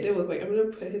 Brandon was like, I'm going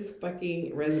to put his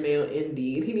fucking resume on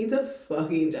Indeed. He needs a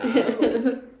fucking job.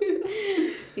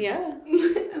 Yeah.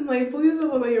 I'm like, pull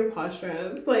yourself up by your paw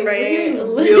straps. Like, we're getting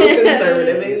real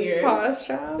conservative in here. Paw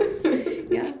straps.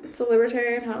 Yeah, it's a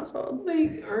libertarian household.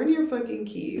 Like, earn your fucking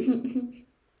keep.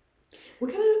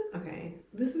 What kind of... Okay,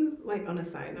 this is, like, on a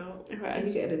side note. Okay. And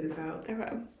you can edit this out.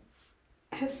 Okay.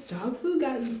 Has dog food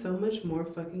gotten so much more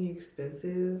fucking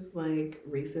expensive, like,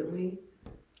 recently?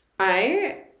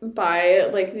 I buy,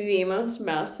 like, the most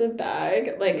massive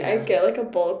bag. Like, I get, like, a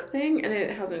bulk thing, and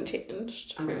it hasn't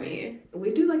changed for me.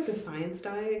 We do, like, the science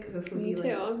diet, because that's what me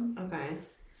too. Okay.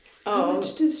 Oh, how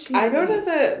much does she... I go to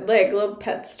the, like, little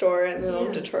pet store in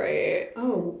little Detroit.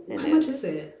 Oh, how much is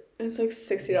it? It's like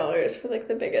 $60 for like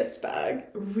the biggest bag.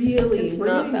 Really? It's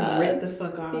not bad. Ripped the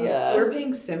fuck off. Yeah. We're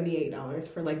paying $78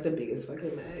 for like the biggest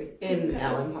fucking bag in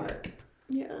Allen Park.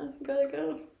 Yeah, gotta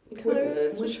go.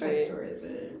 Which pet store is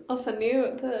it? I'll send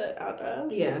you the address.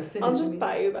 Yeah, I'll just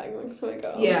buy you a bag next time I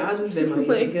go. Yeah, I'll just Venmo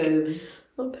you because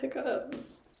I'll pick up.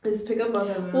 Just pick up both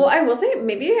of them. Well, I will say,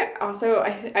 maybe also,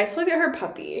 I still get her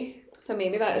puppy. So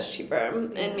maybe that is cheaper.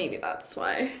 And maybe that's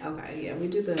why. Okay, yeah. We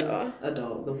do the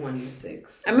adult, the 1 to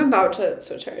 6. I'm about to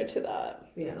switch her to that.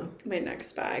 Yeah. My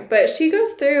next bag. But she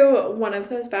goes through one of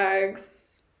those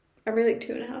bags every, like,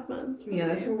 2.5 months. Yeah,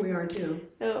 that's where we are, too.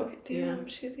 Oh, okay. Damn. Yeah.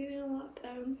 She's eating a lot,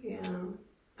 then. Yeah.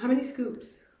 How many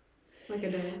scoops? Like a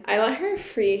day? I let her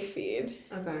free feed.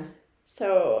 Okay.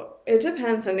 So, it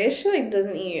depends. Some days she, like,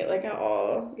 doesn't eat, like, at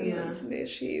all. And then some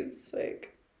days she eats,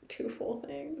 like, 2 full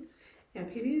things. Yeah,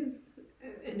 Petey is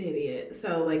an idiot.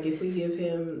 So, like, if we give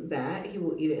him that, he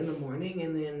will eat it in the morning,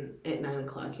 and then at 9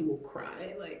 o'clock, he will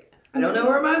cry. Like, I don't know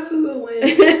where my food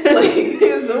went.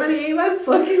 Like, somebody ate my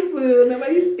fucking food.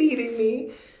 Nobody's feeding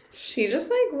me. She just,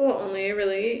 like, will only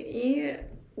really eat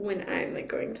when I'm, like,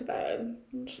 going to bed.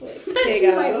 She's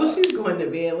like, well, she's going to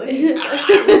bed. Let me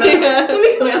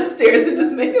go downstairs and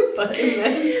just make a fucking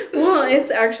mess. Well,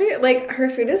 it's actually, like, her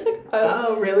food is, like,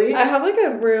 oh, really? I have, like,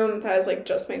 a room that is, like,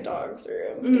 just my dog's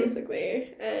room,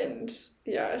 basically. And,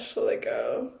 yeah, she'll, like,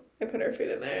 go. I put her food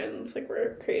in there, and it's, like, where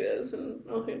her crate is, and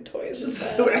all her toys and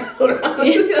stuff.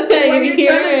 You can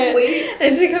hear it.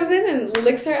 And she comes in and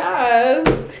licks her ass.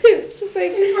 It's just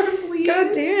like,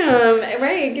 God damn.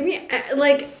 Right, give me,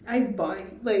 like... I bought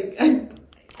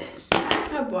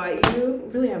you.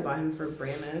 Really, I bought him for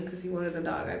Briana because he wanted a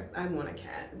dog. I want a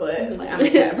cat, but like, I'm a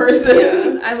cat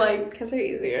person. I like... Cats are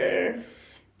easier.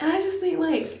 And I just think,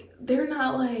 like, they're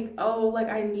not like, oh, like,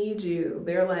 I need you.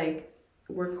 They're like,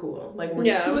 we're cool. Like, we're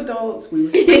 2 adults. We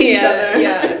respect each other.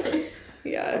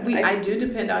 Yeah. I do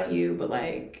depend on you, but,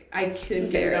 like, I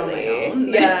could get it on my own.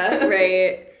 Yeah,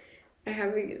 right. I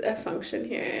have a function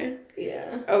here.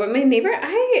 Yeah. Oh, but my neighbor,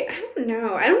 I don't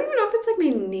know. I don't even know if it's, like, my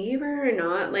neighbor or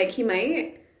not. Like, he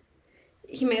might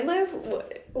live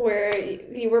where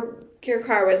your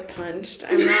car was punched.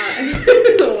 I'm not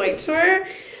quite sure.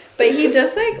 But he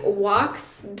just, like,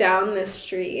 walks down the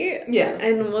street. Yeah.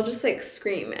 And we'll just, like,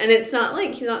 scream. And it's not,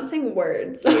 like, he's not saying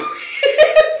words. He's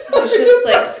just,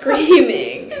 like,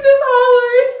 screaming. He's just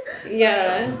hollering.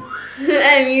 Yeah.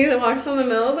 And he walks on the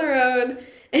middle of the road.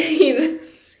 And he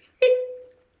just screams.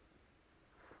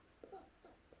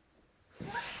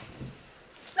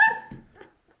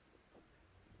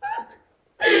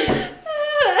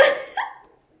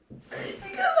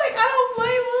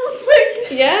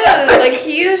 Yeah, like,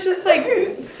 he is just, like,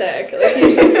 sick. Like,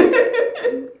 he's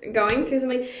just going through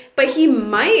something. But he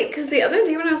might, because the other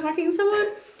day when I was walking with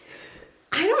someone,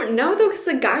 I don't know, though, because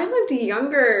the guy looked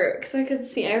younger, because I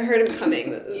heard him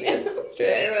coming.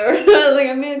 Yesterday. I was like,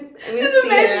 I'm going to just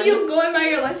imagine you going by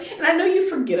your life, and I know you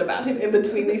forget about him in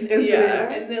between these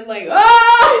incidents, and then, like,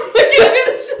 oh!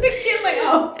 Like,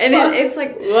 oh, and it's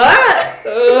like, what?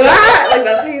 Like,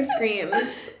 that's how he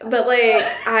screams. But, like,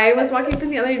 I was walking from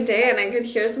the other day, and I could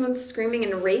hear someone screaming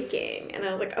and raking. And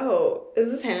I was like, oh,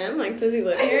 is this him? Like, does he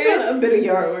live here? He's doing a bit of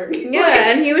yard work.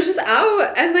 Yeah, and he was just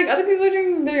out, and, like, other people were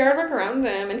doing their yard work around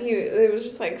him, and he was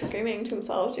just, like, screaming to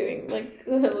himself, doing, like,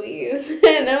 the leaves.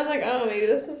 And I was like, oh, maybe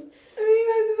this is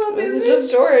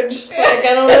just George. Like,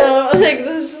 I don't know. Like,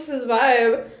 this is just his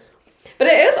vibe. But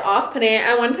it is off-putting.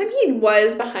 And one time he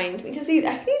was behind me, because I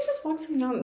think he just walks up and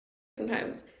down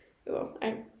sometimes. Ooh,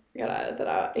 I gotta edit that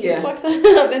out. He just walks up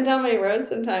and down my road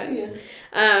sometimes.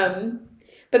 Yeah.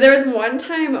 But there was one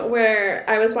time where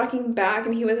I was walking back,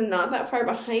 and he was not that far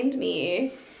behind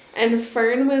me, and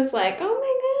Fern was like, oh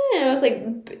my God. I was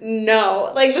like,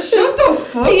 no. Like, this Shut the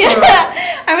fuck up.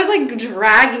 Yeah. I was, like,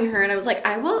 dragging her, and I was like,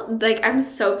 I'm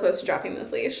so close to dropping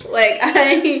this leash. Like,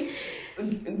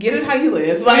 get it how you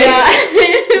live. Like,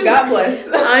 yeah. God bless.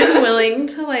 I'm willing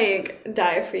to, like,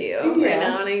 die for you right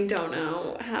now, and I don't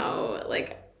know how,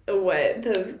 like,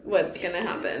 what's gonna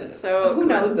happen. So who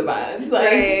knows the vibes?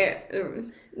 Like,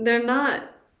 right.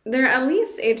 They're at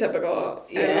least atypical.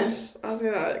 Yeah. And also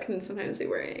that can sometimes be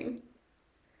worrying.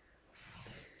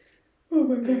 Oh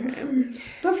my God. Okay.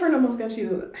 That friend almost got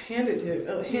you handed to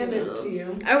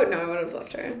you. I would have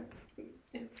left her.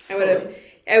 I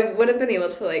would have been able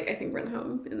to, like, I think, run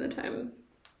home in the time.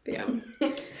 But yeah. Then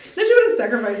you would have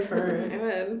sacrificed for her. I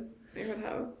would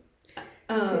have.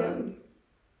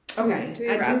 Okay. Do we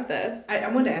wrap this? I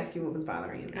wanted to ask you what was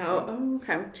bothering you. Oh,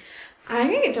 okay.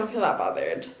 I don't feel that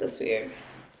bothered this week.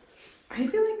 I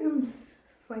feel like I'm,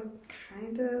 like,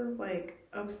 kind of, like,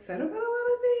 upset about a lot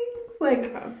of things.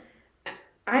 Like, okay.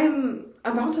 I'm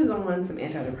about to go on some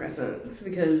antidepressants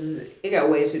because it got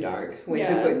way too dark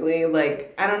too quickly.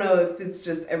 Like, I don't know if it's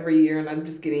just every year and I'm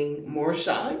just getting more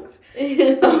shocked.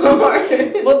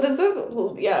 Well, this is,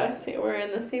 we're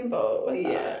in the same boat with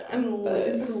that.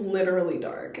 It's literally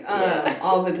dark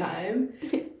all the time.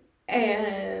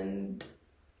 And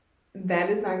that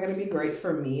is not going to be great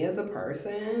for me as a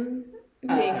person.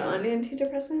 Being on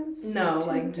antidepressants? No,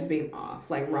 like just being off,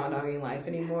 like raw dogging life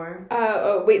anymore.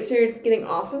 Oh, wait, so you're getting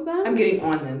off of them? I'm getting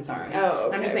on them, sorry. Oh,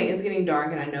 okay. I'm just saying it's getting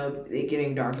dark, and I know it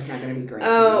getting dark is not going to be great for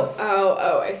me.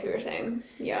 I see what you're saying.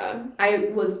 Yeah. I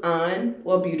was on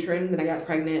Wellbutrin, then I got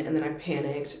pregnant, and then I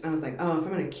panicked. I was like, oh, if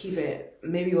I'm going to keep it,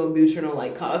 maybe Wellbutrin will,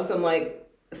 like, cause some, like,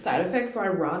 side effects. So I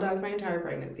raw dogged my entire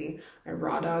pregnancy. I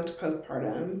raw dogged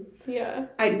postpartum. Yeah.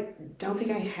 I don't think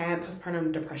I had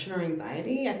postpartum depression or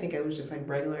anxiety. I think it was just like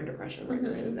regular depression,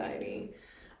 regular anxiety,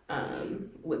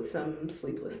 with some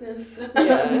sleeplessness.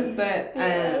 Yeah. But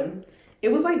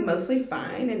it was like mostly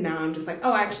fine, and now I'm just like,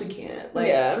 oh, I actually can't.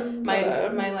 Like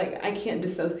my like I can't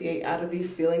dissociate out of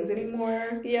these feelings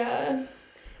anymore. Yeah.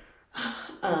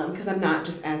 Because I'm not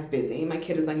just as busy. My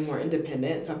kid is like more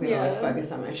independent, so I'm gonna like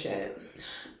focus on my shit.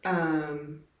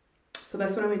 So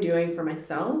that's what I'm doing for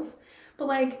myself. But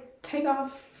like, take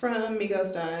off from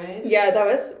Migos died. Yeah, that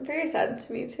was very sad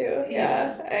to me too.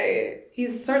 Yeah.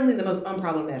 He's certainly the most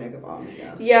unproblematic of all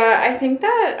Migos. Yeah, I think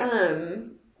that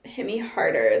hit me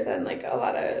harder than like a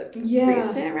lot of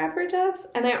recent rapper deaths.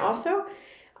 And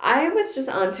I was just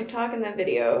on TikTok and the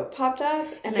video popped up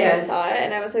and I saw it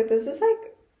and I was like, this is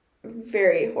like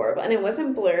very horrible. And it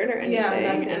wasn't blurred or anything. Yeah,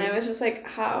 and I was just like,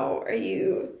 how are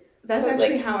you... That's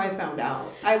actually how I found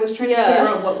out. I was trying to figure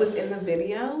out what was in the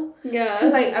video. Yeah.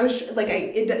 Because I was like,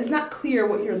 it's not clear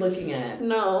what you're looking at.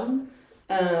 No.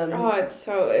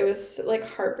 It was like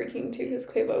heartbreaking too because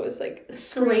Quavo was like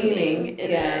screaming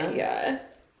in it. Yeah.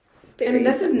 I mean,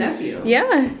 that's his nephew.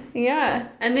 Yeah. Yeah.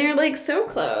 And they're like so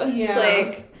close. Yeah.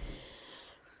 Like.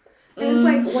 And it's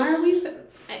like, why are we so...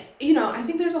 You know, I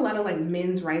think there's a lot of like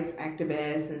men's rights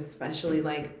activists and especially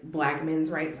like Black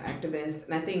men's rights activists.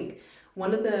 And I think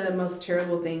one of the most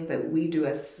terrible things that we do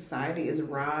as a society is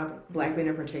rob Black men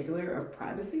in particular of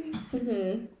privacy.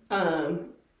 Mm-hmm.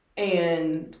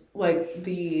 And like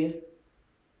the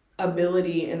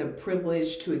ability and the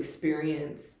privilege to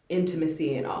experience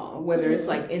intimacy and all, whether it's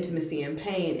like intimacy in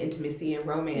pain, intimacy in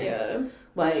romance. Yeah.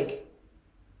 Like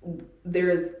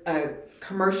there's a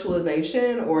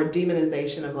commercialization or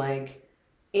demonization of like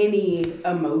any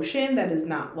emotion that is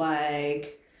not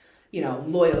like, you know,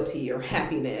 loyalty or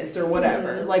happiness or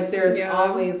whatever. Like there's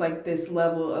always like this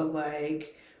level of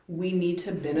like, we need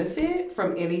to benefit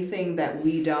from anything that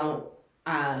we don't,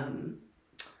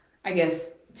 I guess,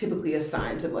 typically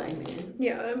assign to Black men.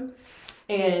 Yeah.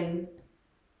 And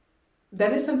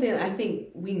that is something that I think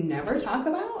we never talk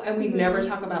about. And we never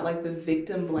talk about like the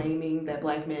victim blaming that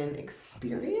Black men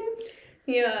experience.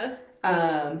 Yeah.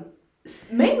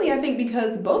 Mainly I think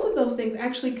because both of those things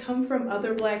actually come from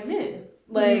other Black men.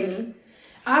 Like,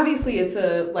 obviously it's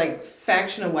a, like,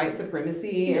 faction of white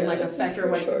supremacy and, like, a factor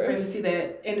of white supremacy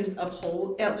that is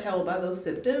upheld by those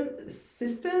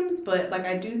systems. But, like,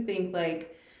 I do think,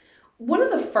 like, one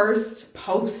of the first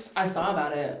posts I saw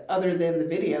about it, other than the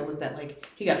video, was that, like,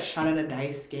 he got shot at a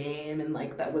dice game and,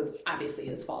 like, that was obviously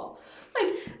his fault.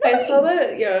 Like, I saw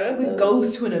that,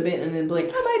 goes to an event and then be like,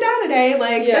 I might die today.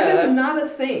 Like, that is not a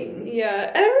thing. Yeah.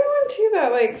 And everyone, too,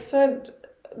 that, like, said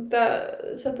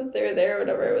that they were there or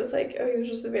whatever, it was like, oh, he was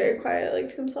just very quiet, like,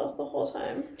 to himself the whole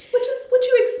time, which is what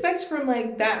you expect from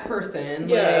like that person.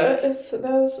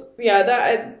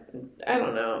 I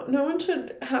don't know, no one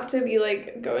should have to be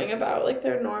like going about like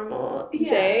their normal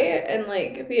day and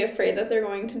like be afraid that they're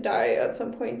going to die at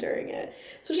some point during it,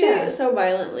 especially like, so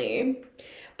violently.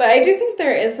 But I do think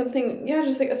there is something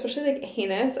just like especially like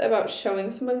heinous about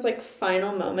showing someone's like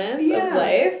final moments of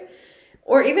life.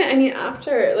 Or even, I mean,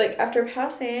 after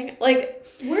passing, like...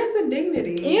 Where's the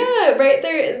dignity? Yeah, right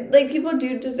there. Like, people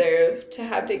do deserve to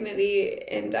have dignity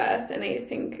in death. And I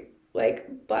think,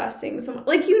 like, blasting someone...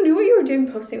 Like, you knew what you were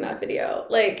doing posting that video.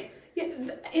 Like... Yeah,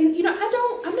 and, you know,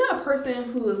 I'm not a person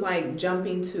who is, like,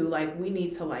 jumping to, like, we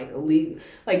need to, like,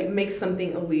 make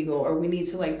something illegal. Or we need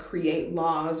to, like, create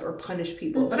laws or punish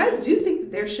people. But I do think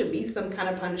that there should be some kind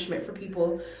of punishment for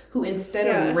people who, instead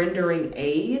of rendering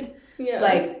aid,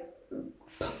 like...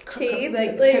 Tape,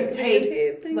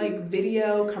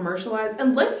 video commercialized,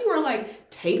 unless you are like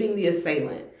taping the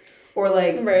assailant or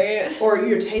like or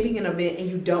you're taping an event and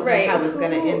you don't know how it's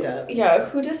going to end up. Yeah,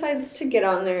 who decides to get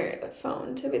on their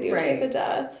phone to videotape a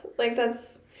death? Like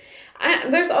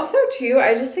there's also too,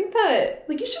 I just think that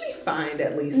like you should be fined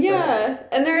at least. Yeah,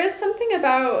 and there is something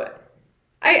about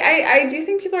I do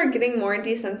think people are getting more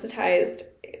desensitized.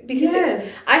 Because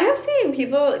I have seen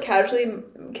people casually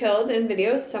killed in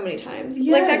videos so many times.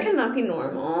 Yes. Like, that cannot be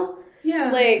normal.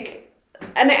 Yeah. Like,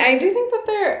 and I do think that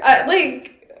they're,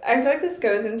 like, I feel like this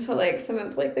goes into, like, some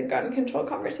of, like, the gun control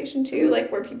conversation, too. Mm-hmm.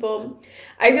 Like, where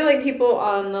I feel like people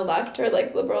on the left or,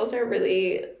 like, liberals are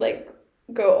really, like,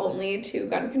 go only to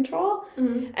gun control.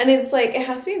 Mm-hmm. And it's, like, it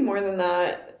has to be more than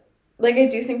that. Like, I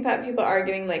do think that people are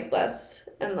getting, like, less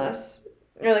and less,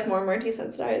 or, like, more and more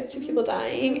desensitized to people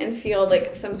dying and feel,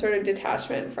 like, some sort of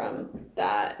detachment from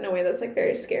that in a way that's, like,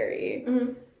 very scary.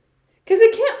 Mm-hmm. Because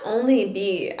it can't only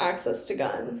be access to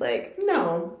guns, like...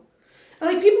 No.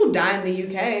 Like, people die in the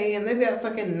UK, and they've got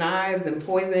fucking knives and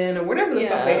poison, or whatever the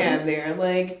fuck they have there.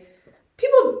 Like,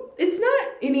 people... It's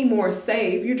not any more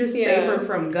safe. You're just safer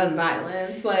from gun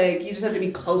violence. Like, you just have to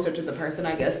be closer to the person,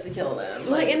 I guess, to kill them.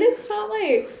 Like, and it's not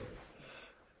like...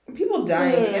 People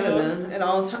die in Canada at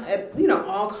all time, at, you know,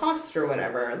 all costs or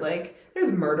whatever. Like, there's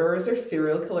murderers, there's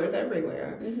serial killers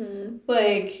everywhere. Mm-hmm.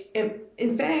 Like,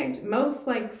 in fact, most,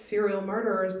 like, serial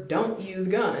murderers don't use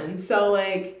guns. So,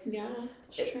 like... Yeah.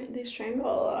 They strangle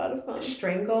a lot of them.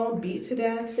 Strangle, beat to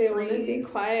death, they want to be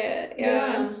quiet.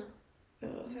 Yeah.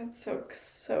 Oh, that's so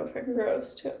freaking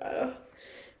gross, too.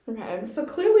 Okay. So,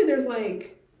 clearly there's,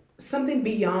 like, something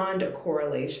beyond a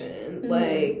correlation. Mm-hmm.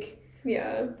 Like...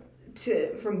 Yeah.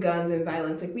 From guns and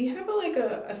violence. Like, we have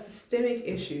a systemic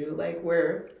issue, like,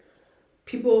 where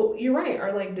people, you're right,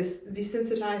 are, like,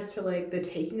 desensitized to, like, the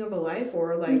taking of a life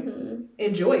or, like,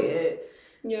 enjoy it.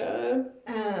 Yeah.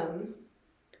 And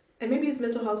maybe it's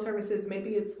mental health services,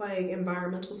 maybe it's, like,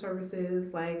 environmental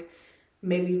services, like,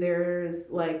 maybe there's,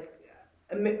 like,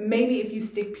 maybe if you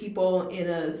stick people in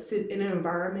an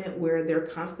environment where they're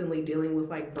constantly dealing with,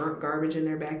 like, burnt garbage in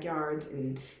their backyards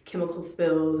and chemical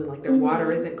spills and, like, their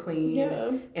water isn't clean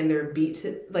and they're beat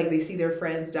to, like, they see their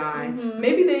friends die,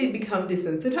 maybe they become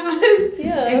desensitized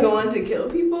and go on to kill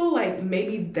people. Like,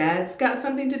 maybe that's got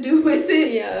something to do with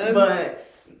it. Yeah. But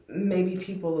maybe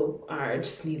people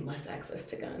just need less access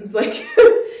to guns. Like,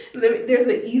 there's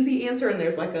an easy answer and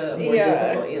there's, like, a more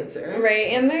difficult answer. Right,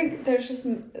 and there's just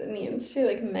needs to,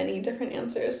 like, many different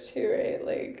answers too, right?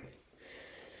 Like,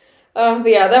 but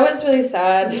yeah, that was really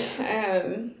sad.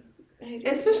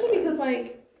 Especially because,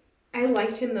 like, I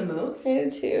liked him the most. I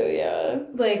did too, yeah.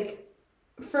 Like,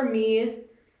 for me,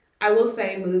 I will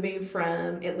say moving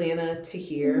from Atlanta to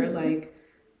here, like,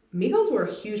 Migos were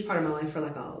a huge part of my life for,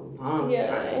 like, a long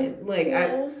time. Like,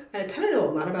 I kind of know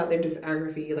a lot about their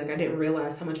discography. Like, I didn't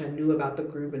realize how much I knew about the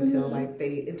group until,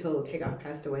 until Takeoff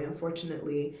passed away,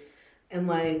 unfortunately. And,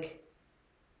 like,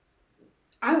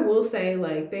 I will say,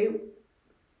 like, they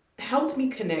helped me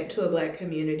connect to a Black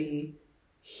community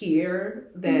here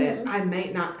that I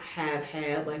might not have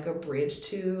had, like, a bridge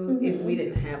to if we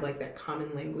didn't have, like, that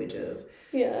common language of,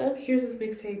 here's this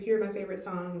mixtape, here are my favorite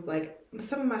songs. Like,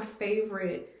 some of my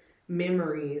favorite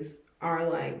memories are,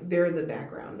 like, they're the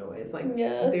background noise. Like,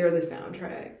 they're the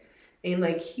soundtrack. And,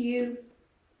 like, he is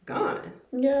gone.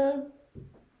 Yeah.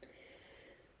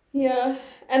 Yeah.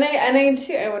 And I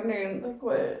too, I wonder, like,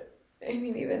 what, I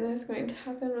mean, even is going to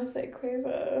happen with, like,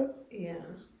 Quavo. Yeah.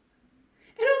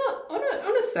 And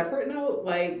on a separate note,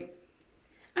 like,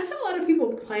 I saw a lot of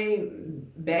people playing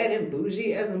Bad and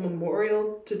Bougie as a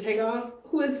memorial to Takeoff,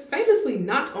 who is famously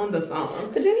not on the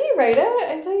song. But didn't he write it?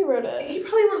 I thought he wrote it. He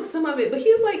probably wrote some of it, but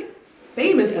he's, like,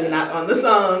 famously not on the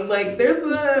song. Like, there's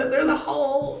a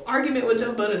whole argument with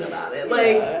Joe Budden about it.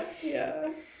 Like,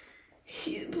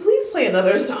 please play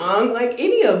another song, like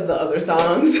any of the other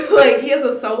songs. Like, he has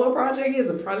a solo project. He has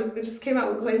a project that just came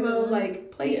out with Quavo.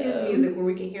 Like, play his music where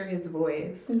we can hear his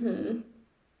voice.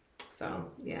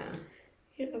 So, yeah.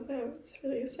 Yeah, that was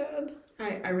really sad.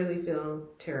 I really feel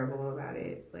terrible about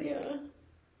it. Like,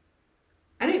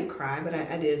 I didn't cry, but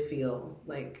I did feel,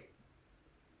 like,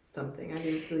 something. I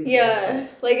didn't really feel something.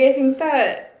 Like, I think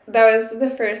that was the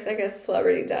first, I guess,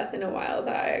 celebrity death in a while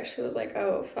that I actually was like,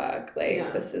 oh, fuck.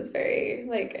 Like, this is very,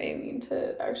 like, I need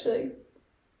to actually,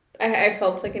 I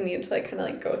felt like I needed to, like, kind of,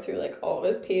 like, go through, like, all of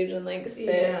his page and, like,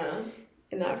 sit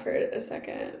in that for a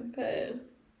second. But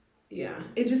yeah,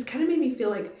 it just kind of made me feel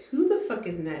like, who the fuck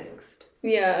is next?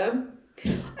 Yeah.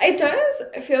 It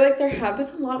does feel like there have been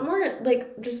a lot more,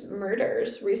 like, just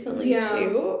murders recently,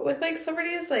 too, with, like,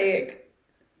 celebrities, like,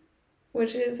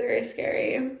 which is very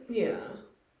scary. Yeah.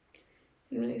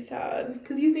 And really sad.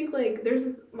 Because you think, like,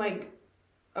 there's, like,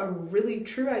 a really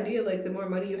true idea, like, the more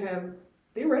money you have,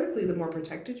 theoretically, the more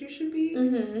protected you should be.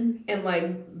 And,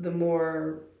 like, the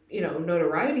more, you know,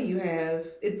 notoriety you have,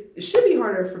 it should be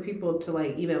harder for people to,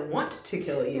 like, even want to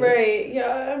kill you. Right,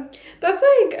 yeah. That's,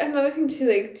 like, another thing, too.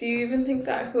 Like, do you even think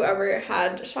that whoever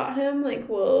had shot him, like,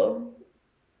 will...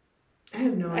 I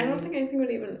have no idea. I don't think anything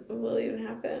will even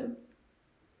happen.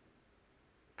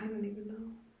 I don't even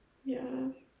know.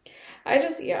 Yeah. I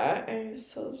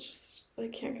still just I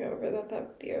can't get over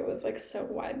that video was like so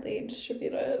widely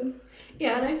distributed.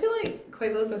 Yeah, and I feel like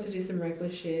Quavo's supposed to do some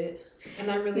reckless shit.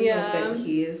 And I really hope that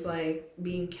he is like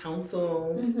being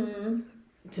counseled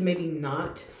to maybe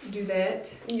not do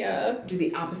that. Yeah. Do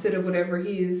the opposite of whatever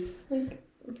he's like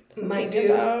might do.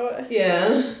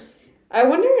 Yeah. I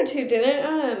wonder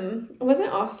too,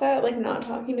 wasn't Offset like not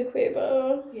talking to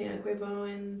Quavo? Yeah,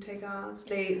 Quavo and Takeoff.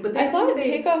 I thought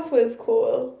Takeoff was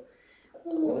cool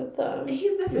with them.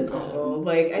 That's his uncle.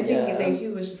 Like I think that he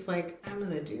was just like, I'm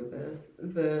gonna do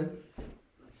the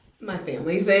my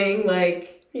family thing.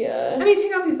 Like I mean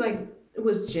Takeoff is like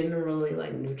was generally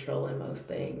like neutral in most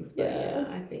things, but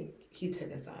I think he took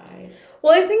a side.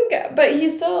 Well, I think, but he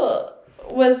still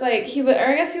was like or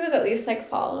I guess he was at least like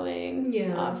following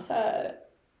Offset.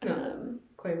 No,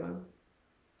 Quavo.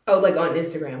 Oh, like on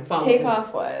Instagram, following.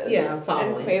 Takeoff was.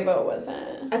 Following. And Quavo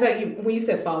wasn't. I thought when you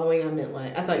said following, I meant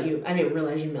like, I didn't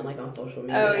realize you meant like on social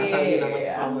media. Oh, I thought you meant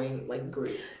like following like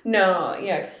group. No,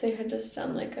 because they had just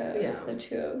done like the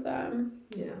two of them.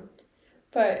 Yeah.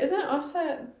 But isn't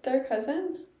Offset their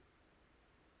cousin?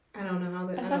 I don't know how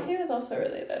I thought he was also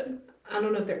related. I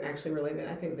don't know if they're actually related.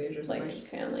 I think they're just just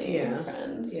family and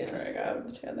friends growing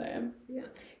up together. Yeah.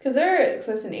 Because they're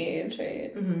close in age,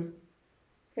 right? Mm-hmm.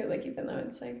 Like, even though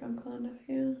it's like uncle and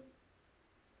nephew.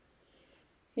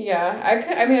 Yeah,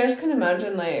 I just couldn't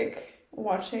imagine like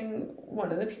watching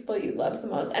one of the people you love the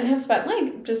most and have spent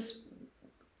like just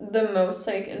the most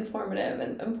like informative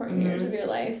and important years of your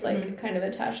life like kind of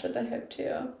attached at the hip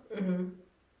too. Mm-hmm.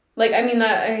 Like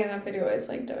that video is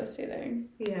like devastating.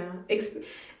 Yeah,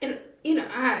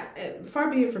 and far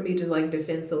be it for me to like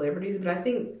defend celebrities, but I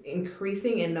think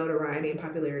increasing in notoriety and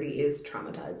popularity is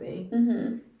traumatizing,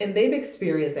 and they've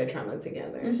experienced that trauma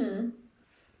together. Mm-hmm.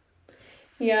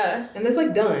 Yeah, and that's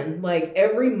like done. Like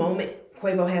every moment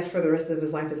Quavo has for the rest of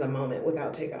his life is a moment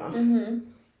without Takeoff. Mm-hmm.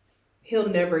 He'll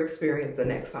never experience the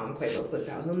next song Quavo puts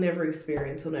out. He'll never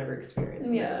experience.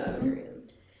 Yeah.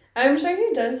 I'm sure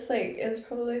he does, like, is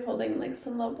probably holding, like,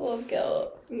 some level of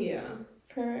guilt. Yeah.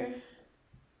 For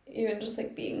even just,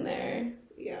 like, being there.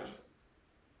 Yeah.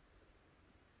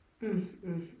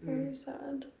 Very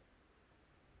sad.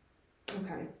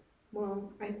 Okay.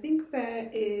 Well, I think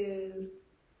that is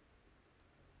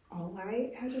all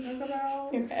I had to talk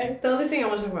about. Okay. The other thing I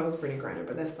want to talk about was Brittany Griner,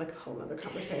 but that's, like, a whole other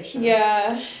conversation.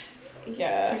 Yeah.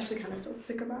 Yeah. I actually kind of feel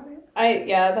sick about it.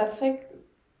 That's, like,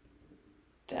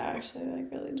 actually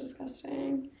like really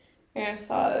disgusting. And I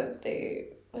saw that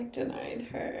they like denied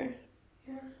her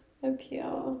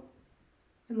appeal,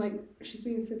 and like she's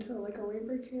being sent to like a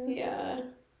labor camp. Yeah,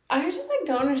 I just like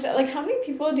don't understand like how many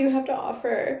people do you have to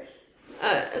offer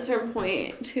at a certain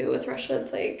point to with Russia.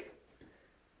 It's like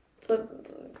they're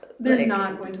like,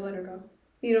 not going to let her go.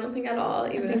 You don't think at all,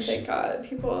 even if they got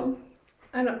people.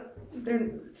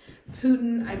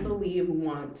 Putin, I believe,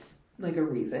 wants like a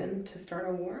reason to start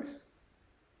a war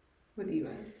with the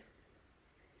U.S.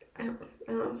 I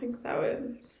don't think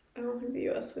the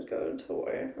U.S. would go to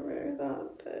war over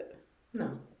that, but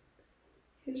no,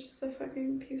 he's just a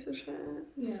fucking piece of shit.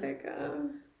 He's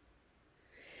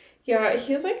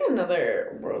like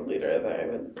another world leader that I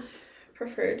would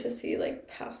prefer to see like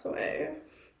pass away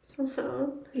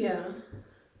somehow. Yeah.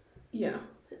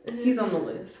 He's on the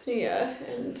list. Yeah,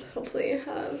 and hopefully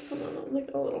have someone like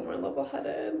a little more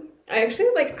level-headed. I actually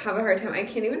like have a hard time. I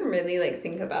can't even really like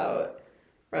think about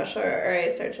Russia, or I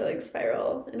start to like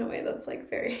spiral in a way that's like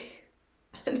very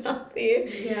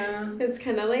unhealthy. Yeah, it's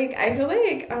kind of like I feel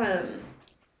like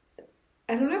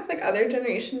I don't know if like other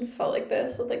generations felt like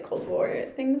this with like Cold War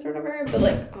things or whatever, but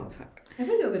like oh fuck, I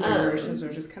think other generations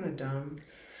are just kind of dumb.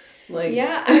 Like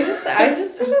yeah, I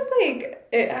just sort of like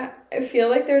I feel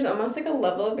like there's almost like a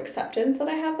level of acceptance that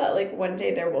I have that like one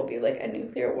day there will be like a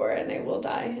nuclear war and I will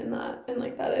die in that, and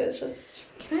like that is just.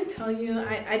 Can I tell you?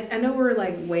 I know we're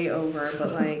like way over,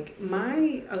 but like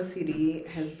my OCD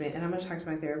has been, and I'm gonna talk to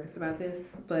my therapist about this,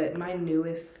 but my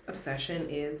newest obsession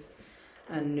is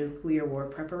a nuclear war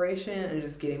preparation and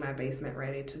just getting my basement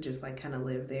ready to just like kind of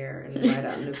live there and ride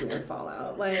out nuclear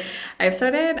fallout. Like I've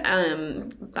started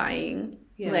buying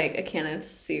like a can of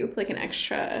soup, like an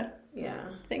extra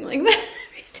thing like that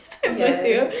every time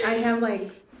with you. I have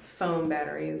like phone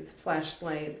batteries,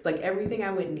 flashlights, like everything I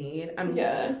would need.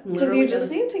 Because you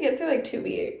just need to get through like 2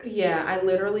 weeks. Yeah, I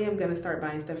literally am gonna start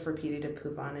buying stuff for Petey to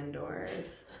poop on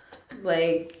indoors.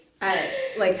 Like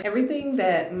everything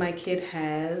that my kid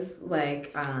has,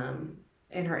 like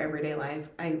in her everyday life,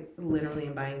 I literally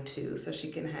am buying 2 so she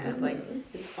can have like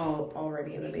it's all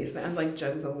already in the basement. I'm like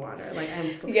jugs of water. Like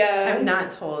I've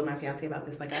not told my fiance about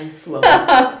this. Like I'm slow.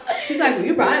 He's like, well,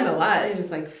 you're buying a lot. And I'm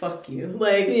just like, fuck you.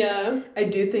 Like I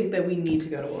do think that we need to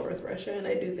go to war with Russia, and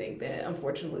I do think that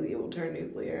unfortunately it will turn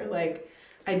nuclear. Like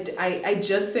I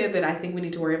just said that I think we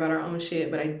need to worry about our own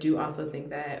shit, but I do also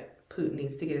think that Putin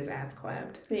needs to get his ass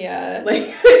clapped. Yeah. Like,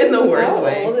 in the worst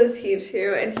way. How old is he,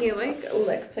 too? And he, like,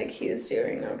 looks like he's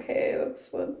doing okay. That's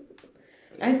the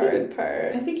hard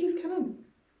part. I think he's kind of...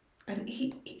 I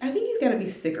think he's got to be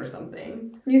sick or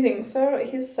something. You think so?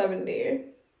 He's 70.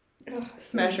 Ugh,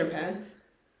 smash or pass?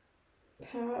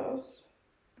 Pass.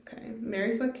 Okay.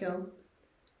 Marry, fuck, kill.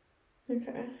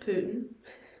 Okay. Putin.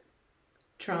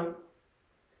 Trump.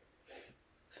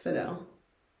 Fidel.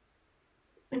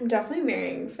 I'm definitely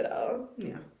marrying Fidel.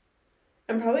 Yeah.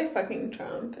 I'm probably fucking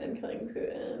Trump and killing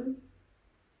Putin.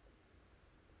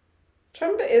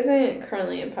 Trump isn't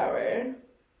currently in power.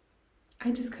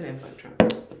 I just couldn't fuck Trump.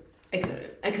 I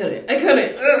couldn't.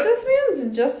 Ugh. This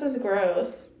man's just as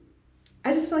gross.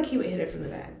 I just feel like he would hit it from the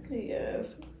back.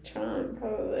 Yes. Trump,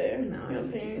 probably. No, I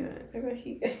don't think he could. I bet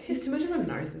he could. He's too much of a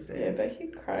narcissist. Yeah, I bet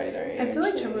he'd cry during I feel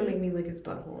like Trump would make me lick his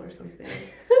butthole or something.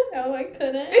 Oh, I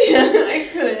couldn't. Yeah, I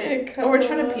couldn't. Or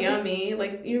trying to pee on me.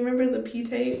 Like, you remember the pee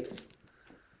tapes?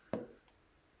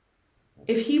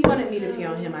 If he wanted me to pee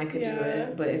on him, I could do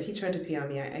it. But if he tried to pee on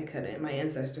me, I couldn't. My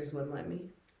ancestors wouldn't let me.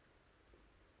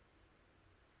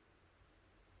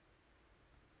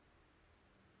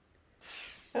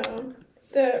 Oh.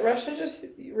 Russia just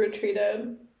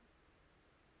retreated.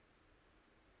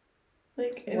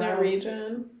 Like, in our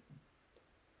region.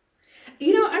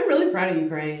 You know, I'm really proud of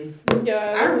Ukraine.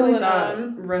 Yeah. I really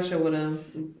thought Russia would have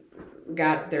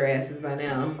got their asses by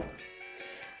now.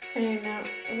 I know.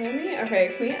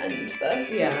 Okay, can we end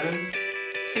this? Yeah.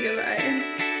 Okay,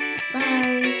 goodbye.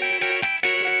 Bye.